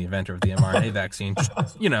history and the inventor of the mRNA vaccine.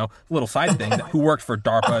 Just, you know, little side thing, who worked for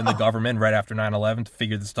DARPA and the government right after 9/11 to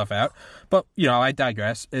figure this stuff out. But, you know, I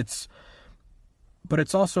digress. But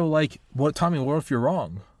it's also like, Tommy, what if you're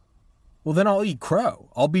wrong? Well, then I'll eat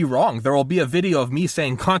crow. I'll be wrong. There will be a video of me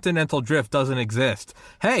saying continental drift doesn't exist.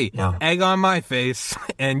 Hey, egg on my face.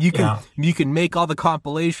 And you can make all the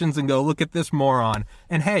compilations and go, look at this moron.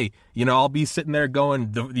 And hey, you know, I'll be sitting there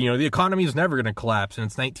going, the economy is never going to collapse, and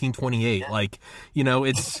it's 1928. Yeah. Like, you know,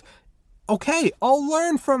 it's okay. I'll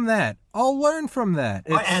learn from that.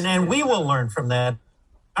 And we will learn from that.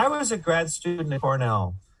 I was a grad student at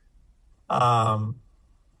Cornell.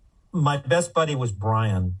 My best buddy was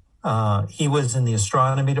Brian. He was in the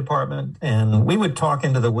astronomy department, and we would talk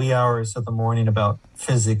into the wee hours of the morning about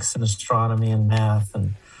physics and astronomy and math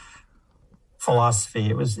and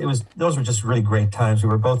philosophy. It was those were just really great times. We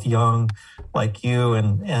were both young, like you,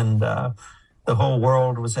 and the whole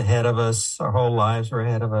world was ahead of us. Our whole lives were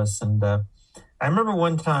ahead of us. And I remember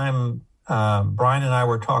one time Brian and I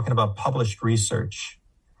were talking about published research.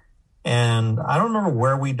 And I don't remember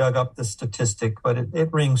where we dug up the statistic, but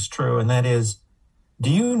it rings true. And that is, do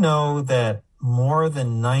you know that more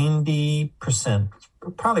than 90%,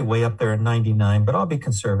 probably way up there at 99, but I'll be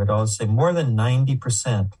conservative. I'll say more than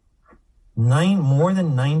 90%, more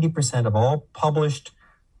than 90% of all published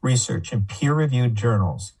research in peer-reviewed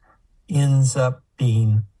journals ends up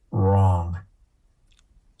being wrong.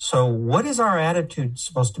 So what is our attitude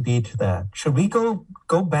supposed to be to that? Should we go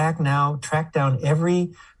back now, track down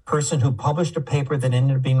every person who published a paper that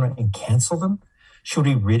ended up being right and cancel them? Should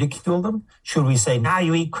we ridicule them? Should we say, now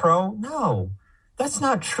you eat crow? No, that's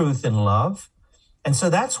not truth and love. And so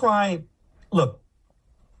that's why, look,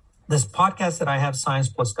 this podcast that I have, Science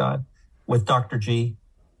Plus God, with Dr. G,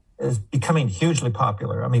 is becoming hugely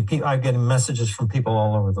popular. I mean, I'm getting messages from people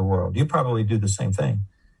all over the world. You probably do the same thing.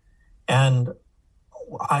 And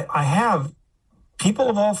I have people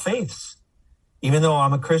of all faiths, even though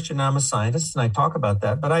I'm a Christian, I'm a scientist, and I talk about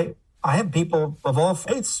that, but I have people of all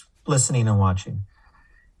faiths listening and watching,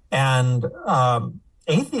 and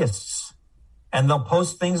atheists, and they'll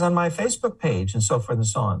post things on my Facebook page and so forth and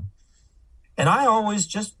so on. And I always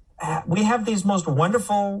just we have these most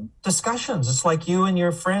wonderful discussions. It's like you and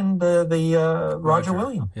your friend, Roger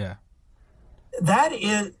Williams. Yeah. That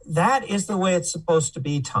is the way it's supposed to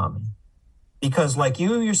be, Tommy. Because like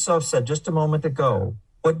you yourself said just a moment ago,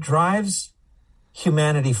 what drives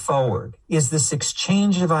humanity forward is this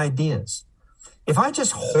exchange of ideas. If I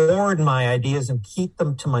just hoard my ideas and keep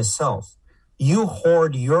them to myself, you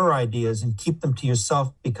hoard your ideas and keep them to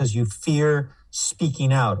yourself because you fear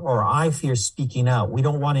speaking out, or I fear speaking out. We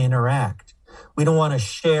don't want to interact. We don't want to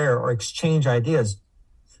share or exchange ideas.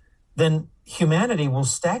 Then humanity will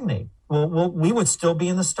stagnate. We would still be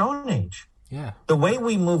in the Stone Age. Yeah. The way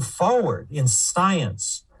we move forward in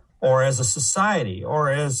science or as a society or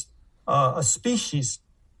as a species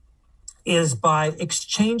is by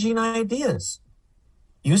exchanging ideas.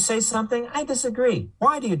 You say something, I disagree.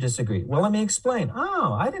 Why do you disagree? Well, let me explain.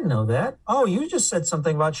 Oh, I didn't know that. Oh, you just said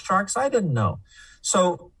something about sharks I didn't know.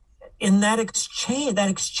 So in that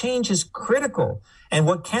exchange is critical. And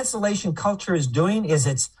what cancellation culture is doing is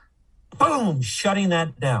it's, boom, shutting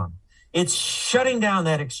that down. It's shutting down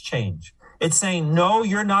that exchange. It's saying, no,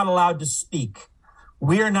 you're not allowed to speak.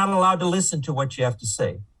 We are not allowed to listen to what you have to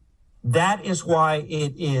say. That is why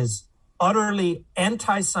it is utterly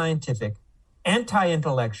anti-scientific,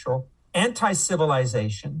 anti-intellectual,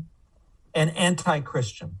 anti-civilization, and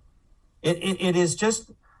anti-Christian. It is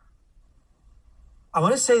just, I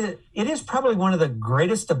want to say that it is probably one of the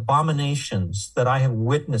greatest abominations that I have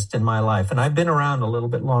witnessed in my life. And I've been around a little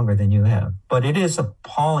bit longer than you have, but it is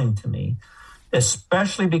appalling to me,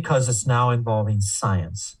 especially because it's now involving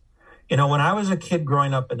science. You know, when I was a kid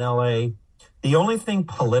growing up in LA, the only thing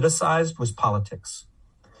politicized was politics.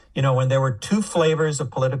 You know, when there were two flavors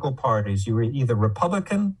of political parties, you were either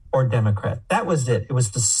Republican or Democrat. That was it. It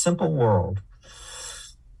was the simple world.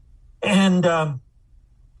 And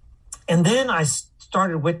then I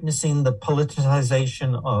started witnessing the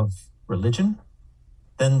politicization of religion,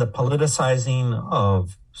 then the politicizing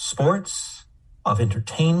of sports, of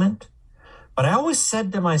entertainment. But I always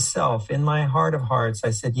said to myself, in my heart of hearts, I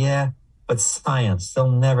said, yeah, but science,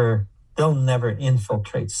 they'll never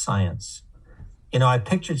infiltrate science. You know, I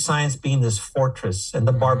pictured science being this fortress, and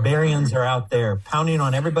the barbarians are out there pounding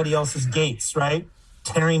on everybody else's gates, right?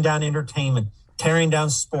 Tearing down entertainment, tearing down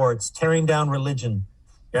sports, tearing down religion,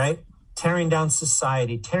 right? Tearing down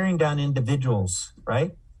society, tearing down individuals,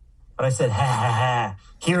 right? But I said, ha, ha, ha,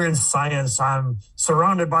 here in science, I'm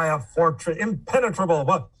surrounded by a fortress,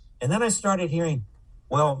 impenetrable. And then I started hearing,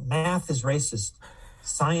 well, math is racist.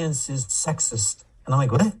 Science is sexist. And I'm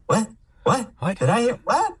like, what? Did I hear,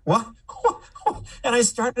 what? And I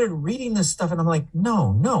started reading this stuff, and I'm like,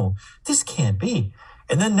 no, this can't be.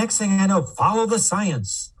 And then next thing I know, follow the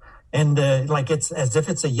science. And like it's as if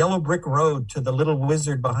it's a yellow brick road to the little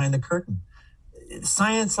wizard behind the curtain.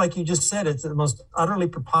 Science, like you just said, it's the most utterly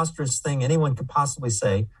preposterous thing anyone could possibly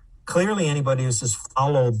say. Clearly, anybody who says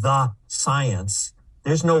follow the science,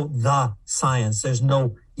 there's no the science. There's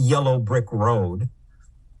no yellow brick road.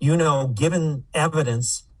 You know, given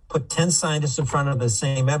evidence, put 10 scientists in front of the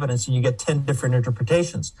same evidence and you get 10 different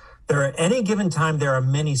interpretations. There are any given time, there are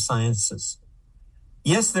many sciences.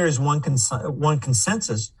 Yes, there is one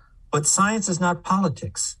consensus, but science is not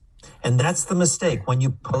politics. And that's the mistake. When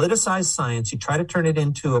you politicize science, you try to turn it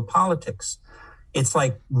into a politics. It's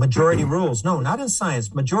like majority rules. No, not in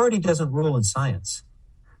science. Majority doesn't rule in science.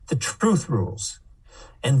 The truth rules.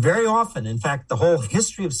 And very often, in fact, the whole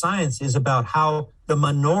history of science is about how the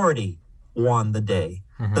minority won the day.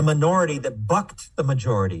 Mm-hmm. The minority that bucked the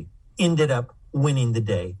majority ended up winning the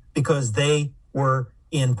day because they were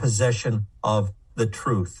in possession of the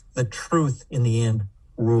truth. The truth in the end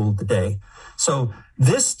ruled the day. So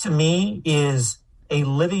this to me is a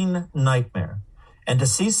living nightmare. And to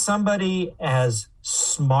see somebody as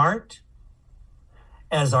smart,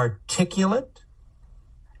 as articulate,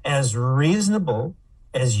 as reasonable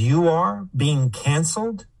as you are being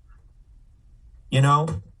canceled, you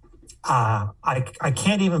know, I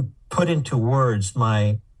can't even put into words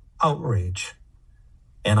my outrage.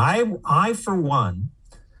 And I, for one,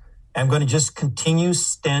 am going to just continue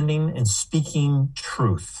standing and speaking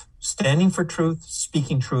truth, standing for truth,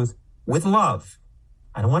 speaking truth with love.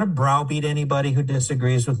 I don't want to browbeat anybody who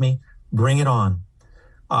disagrees with me. Bring it on.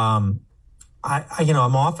 I'm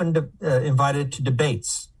often invited to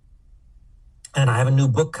debates, and I have a new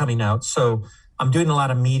book coming out. So I'm doing a lot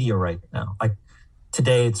of media right now. Like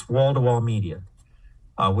today, it's wall-to-wall media,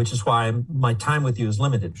 which is why my time with you is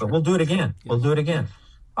limited. But we'll do it again. Yes. We'll do it again.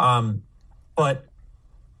 But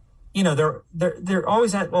you know, they're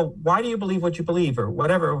always at, well, why do you believe what you believe or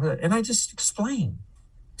whatever? And I just explain.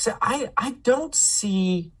 So I don't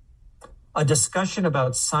see a discussion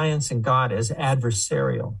about science and God as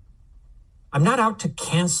adversarial. I'm not out to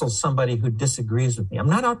cancel somebody who disagrees with me. I'm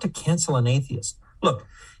not out to cancel an atheist. Look,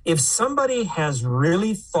 if somebody has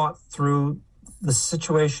really thought through the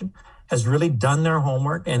situation, has really done their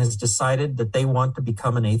homework, and has decided that they want to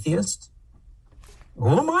become an atheist,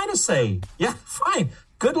 who am I to say, yeah, fine,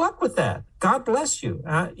 good luck with that. God bless you.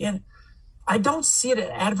 And I don't see it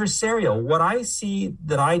adversarial. What I see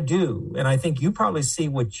that I do, and I think you probably see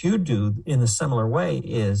what you do in a similar way,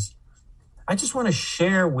 is I just want to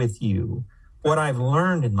share with you what I've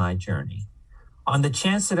learned in my journey on the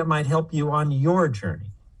chance that it might help you on your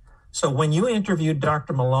journey. So when you interviewed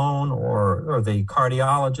Dr. Malone or the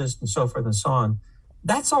cardiologist and so forth and so on,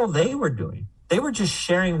 that's all they were doing. They were just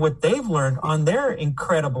sharing what they've learned on their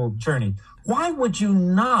incredible journey. Why would you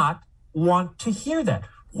not want to hear that?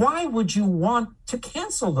 Why would you want to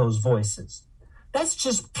cancel those voices? That's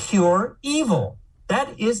just pure evil.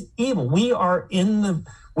 That is evil. We are in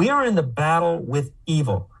the battle with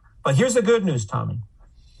evil. But here's the good news, Tommy.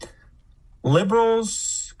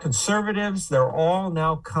 Liberals, conservatives, they're all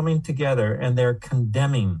now coming together and they're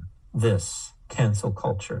condemning this cancel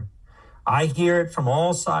culture. I hear it from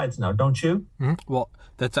all sides now, don't you? Mm-hmm. Well,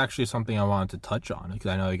 that's actually something I wanted to touch on, because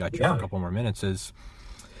I know I got you for a couple more minutes, is,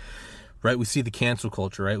 right, we see the cancel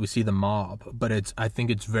culture, right? We see the mob, but I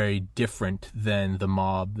think it's very different than the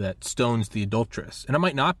mob that stones the adulteress. And it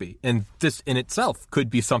might not be. And this in itself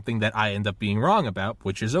could be something that I end up being wrong about,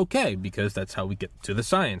 which is okay, because that's how we get to the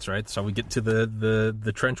science, right? That's how we get to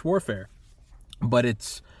the trench warfare. But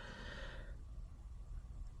it's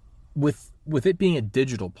with it being a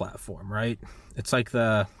digital platform, right? It's like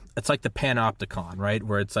the panopticon, right?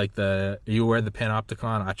 Where it's like are you aware of the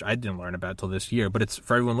panopticon? I didn't learn about it till this year, but it's,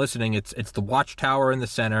 for everyone listening, it's the watchtower in the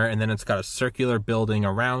center, and then it's got a circular building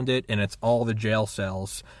around it, and it's all the jail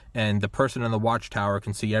cells, and the person in the watchtower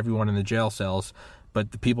can see everyone in the jail cells,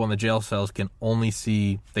 but the people in the jail cells can only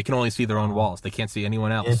see their own walls. They can't see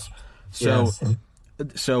anyone else.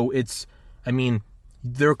 So it's, I mean,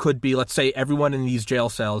 there could be, let's say everyone in these jail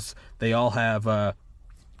cells, they all have,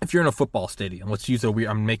 if you're in a football stadium, let's use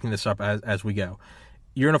I'm making this up as we go.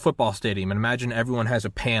 You're in a football stadium, and imagine everyone has a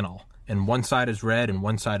panel, and one side is red and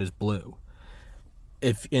one side is blue.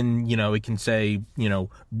 It can say,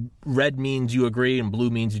 red means you agree and blue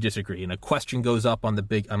means you disagree. And a question goes up on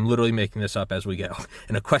I'm literally making this up as we go.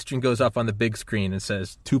 And a question goes up on the big screen and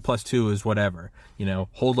says 2 + 2 is whatever.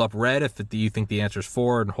 Hold up red if you think the answer is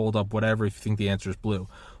 4, and hold up whatever if you think the answer is blue.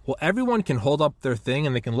 Well, everyone can hold up their thing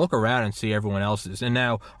and they can look around and see everyone else's. And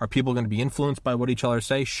now, are people going to be influenced by what each other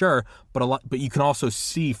say? Sure, but you can also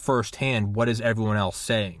see firsthand what is everyone else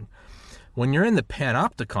saying. When you're in the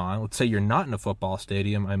panopticon, let's say you're not in a football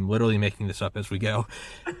stadium, I'm literally making this up as we go.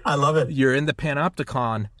 I love it. You're in the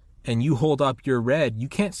panopticon and you hold up your red, you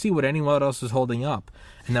can't see what anyone else is holding up.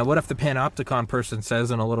 And now what if the panopticon person says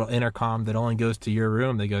in a little intercom that only goes to your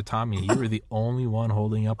room, they go, Tommy, you were the only one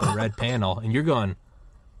holding up a red panel. And you're going,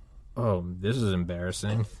 oh, this is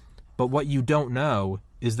embarrassing. But what you don't know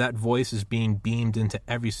is that voice is being beamed into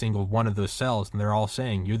every single one of those cells, and they're all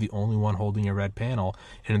saying, you're the only one holding a red panel.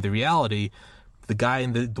 And in the reality, the guy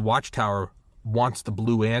in the watchtower wants the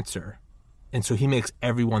blue answer. And so he makes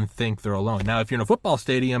everyone think they're alone. Now, if you're in a football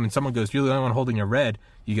stadium and someone goes, you're the only one holding a red,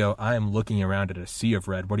 you go, I am looking around at a sea of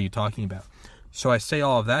red. What are you talking about? So I say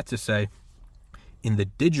all of that to say, in the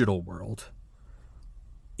digital world,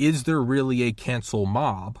 is there really a cancel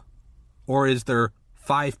mob? Or is there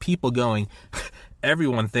 5 people going,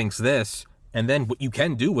 everyone thinks this? And then what you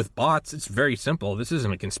can do with bots, it's very simple. This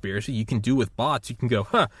isn't a conspiracy. You can do with bots, you can go,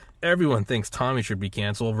 everyone thinks Tommy should be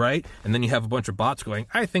canceled, right? And then you have a bunch of bots going,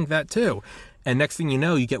 I think that too. And next thing you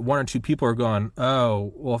know, you get 1 or 2 people are going,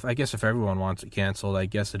 oh, well, I guess if everyone wants it canceled, I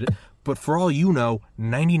guess it is. But for all you know,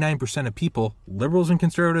 99% of people, liberals and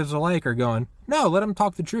conservatives alike, are going, no, let them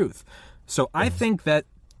talk the truth. So I think that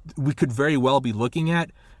we could very well be looking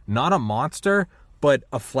at not a monster, but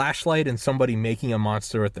a flashlight and somebody making a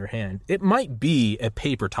monster with their hand. It might be a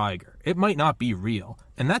paper tiger. It might not be real.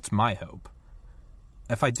 And that's my hope.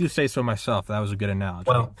 If I do say so myself, that was a good analogy.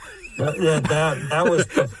 Well, that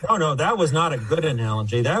was not a good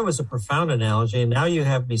analogy. That was a profound analogy. And now you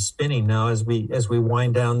have me spinning now as we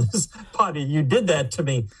wind down this potty. You did that to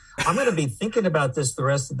me. I'm going to be thinking about this the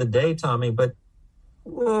rest of the day, Tommy, but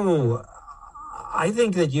I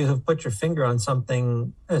think that you have put your finger on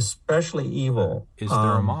something especially evil. Is there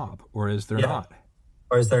a mob, or is there not?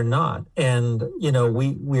 Or is there not? And,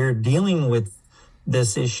 we're dealing with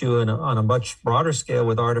this issue on a much broader scale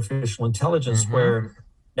with artificial intelligence, where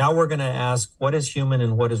now we're going to ask what is human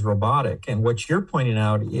and what is robotic. And what you're pointing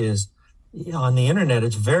out is on the internet,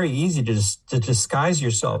 it's very easy to disguise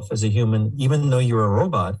yourself as a human, even though you're a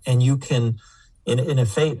robot. And you can in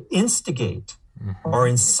effect, instigate or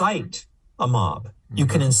incite a mob. You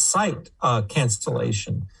can incite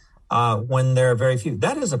cancellation when there are very few.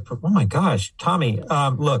 That is oh my gosh, Tommy,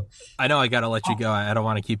 look. I know I got to let you go. I don't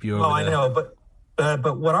want to keep you over I know,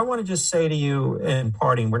 but what I want to just say to you in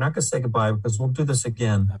parting, we're not going to say goodbye because we'll do this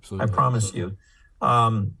again. Absolutely. I promise you.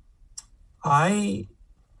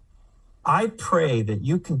 I pray that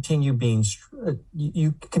you continue doing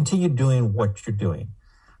what you're doing.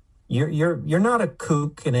 You're not a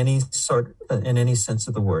kook in any sense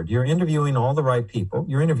of the word. You're interviewing all the right people.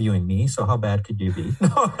 You're interviewing me, so how bad could you be?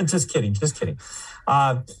 No, just kidding.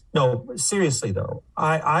 No, seriously though,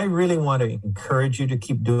 I really want to encourage you to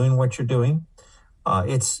keep doing what you're doing.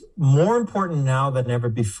 It's more important now than ever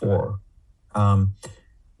before.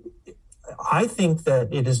 I think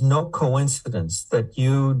that it is no coincidence that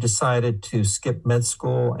you decided to skip med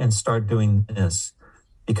school and start doing this,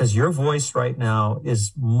 because your voice right now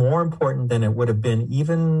is more important than it would have been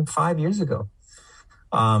even 5 years ago.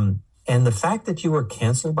 And the fact that you were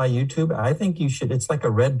canceled by YouTube, I think it's like a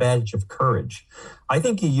red badge of courage. I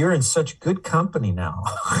think you're in such good company now.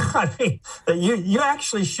 I mean, that you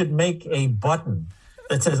actually should make a button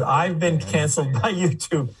that says, I've been canceled by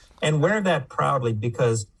YouTube, and wear that proudly,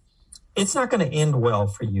 because it's not going to end well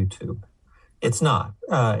for YouTube. It's not.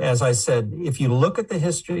 As I said, if you look at the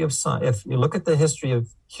history of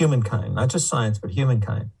humankind, not just science, but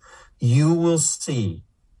humankind, you will see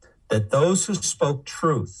that those who spoke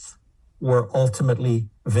truth were ultimately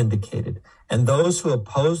vindicated. And those who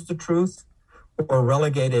opposed the truth were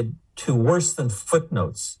relegated to worse than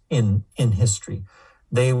footnotes in history.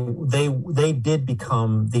 They did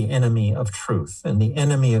become the enemy of truth and the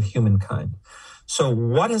enemy of humankind. So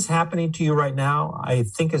what is happening to you right now, I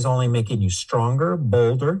think, is only making you stronger,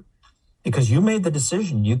 bolder, because you made the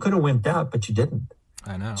decision. You could have wimped out, but you didn't.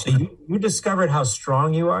 I know. So you discovered how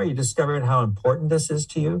strong you are. You discovered how important this is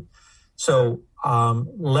to you. So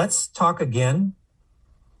let's talk again.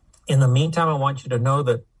 In the meantime, I want you to know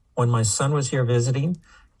that when my son was here visiting,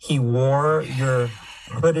 he wore your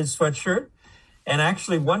hooded sweatshirt. And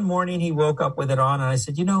actually, one morning he woke up with it on, and I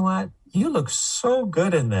said, you know what? You look so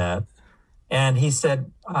good in that. And he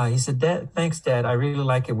said, Dad, thanks, Dad. I really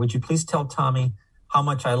like it. Would you please tell Tommy how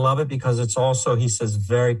much I love it? Because it's also, he says,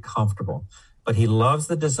 very comfortable. But he loves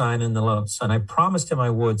the design and the looks. And I promised him I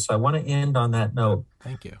would. So I want to end on that note.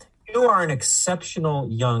 Thank you. You are an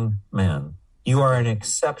exceptional young man. You are an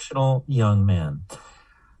exceptional young man.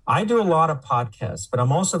 I do a lot of podcasts, but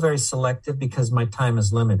I'm also very selective because my time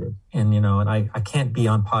is limited. And, I can't be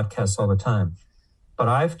on podcasts all the time. But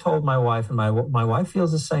I've told my wife, and my wife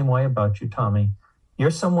feels the same way about you, Tommy. You're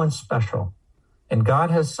someone special, and God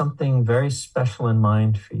has something very special in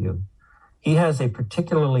mind for you. He has a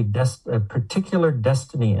particular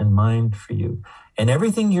destiny in mind for you. And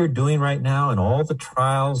everything you're doing right now, and all the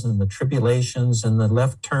trials and the tribulations and the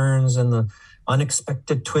left turns and the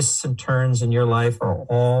unexpected twists and turns in your life, are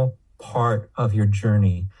all part of your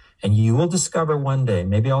journey. And you will discover one day,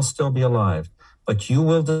 maybe I'll still be alive, but you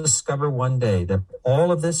will discover one day that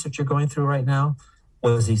all of this that you're going through right now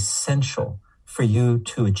was essential for you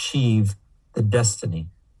to achieve the destiny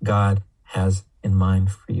God has in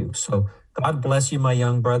mind for you. So God bless you, my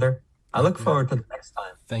young brother. I look forward to the next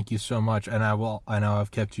time. Thank you so much. And I know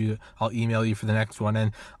I've kept you. I'll email you for the next one.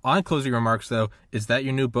 And on closing remarks, though, is that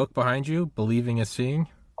your new book behind you, Believing is Seeing?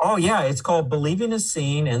 Oh, yeah. It's called Believing is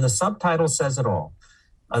Seeing, and the subtitle says it all.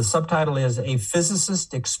 The subtitle is A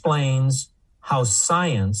Physicist Explains How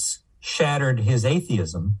Science Shattered His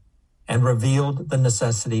Atheism and Revealed the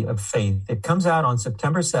Necessity of Faith. It comes out on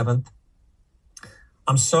September 7th.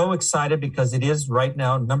 I'm so excited because it is right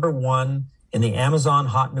now number one in the Amazon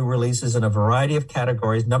Hot New Releases in a variety of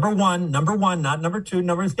categories. Number one, not number two,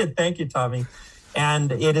 thank you, Tommy.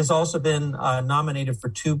 And it has also been nominated for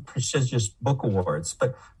 2 prestigious book awards.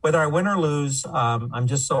 But whether I win or lose, I'm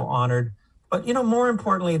just so honored. But, more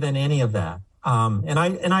importantly than any of that,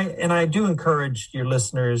 and I do encourage your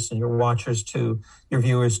listeners and your watchers your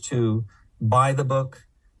viewers to buy the book.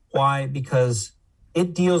 Why? Because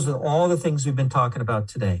it deals with all the things we've been talking about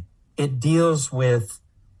today. It deals with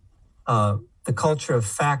the culture of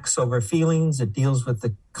facts over feelings. It deals with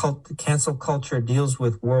the cancel culture. It deals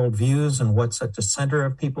with worldviews and what's at the center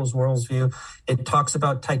of people's worldview. It talks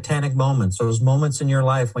about titanic moments, those moments in your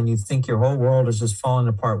life when you think your whole world is just falling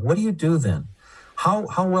apart. What do you do then?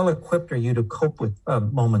 How well equipped are you to cope with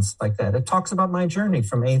moments like that? It talks about my journey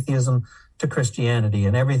from atheism to Christianity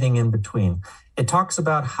and everything in between. It talks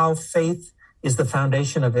about how faith is the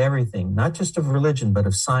foundation of everything, not just of religion, but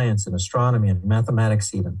of science and astronomy and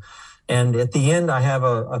mathematics even. And at the end, I have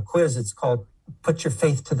a quiz. It's called Put Your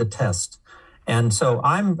Faith to the Test. And so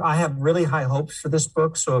I have really high hopes for this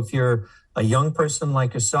book. So if you're a young person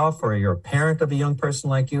like yourself, or you're a parent of a young person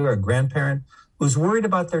like you, or a grandparent who's worried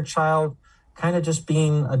about their child kind of just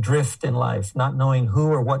being adrift in life, not knowing who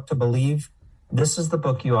or what to believe, this is the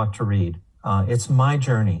book you ought to read. It's my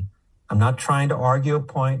journey. I'm not trying to argue a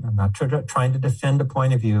point. I'm not trying to defend a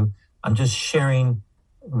point of view. I'm just sharing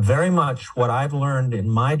very much what I've learned in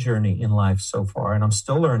my journey in life so far. And I'm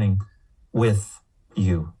still learning with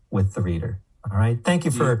you, with the reader. All right. Thank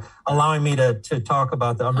you for allowing me to talk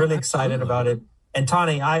about that. I'm really excited about it. And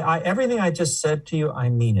Tani, I everything I just said to you, I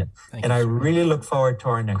mean it. And I really look forward to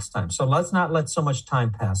our next time. So let's not let so much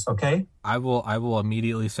time pass, okay? I will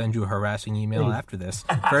immediately send you a harassing email after this.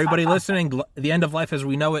 For everybody listening, The End of Life as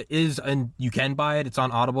We Know It is, and you can buy it. It's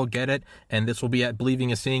on Audible. Get it. And this will be at Believing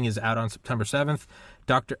is Seeing is out on September 7th.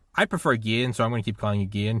 I prefer Guillen, so I'm going to keep calling you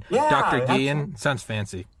Guillen. Yeah, Dr. Guillen sounds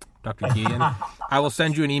fancy. Dr. Guillen. I will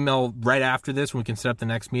send you an email right after this when we can set up the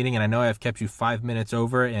next meeting. And I know I've kept you 5 minutes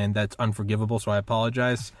over, and that's unforgivable, so I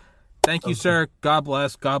apologize. Thank you, sir. God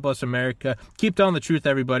bless. God bless America. Keep telling the truth,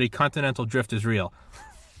 everybody. Continental drift is real.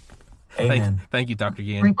 Amen. Thank you, Dr.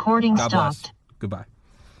 Guillen. Recording God stopped. Bless. Goodbye.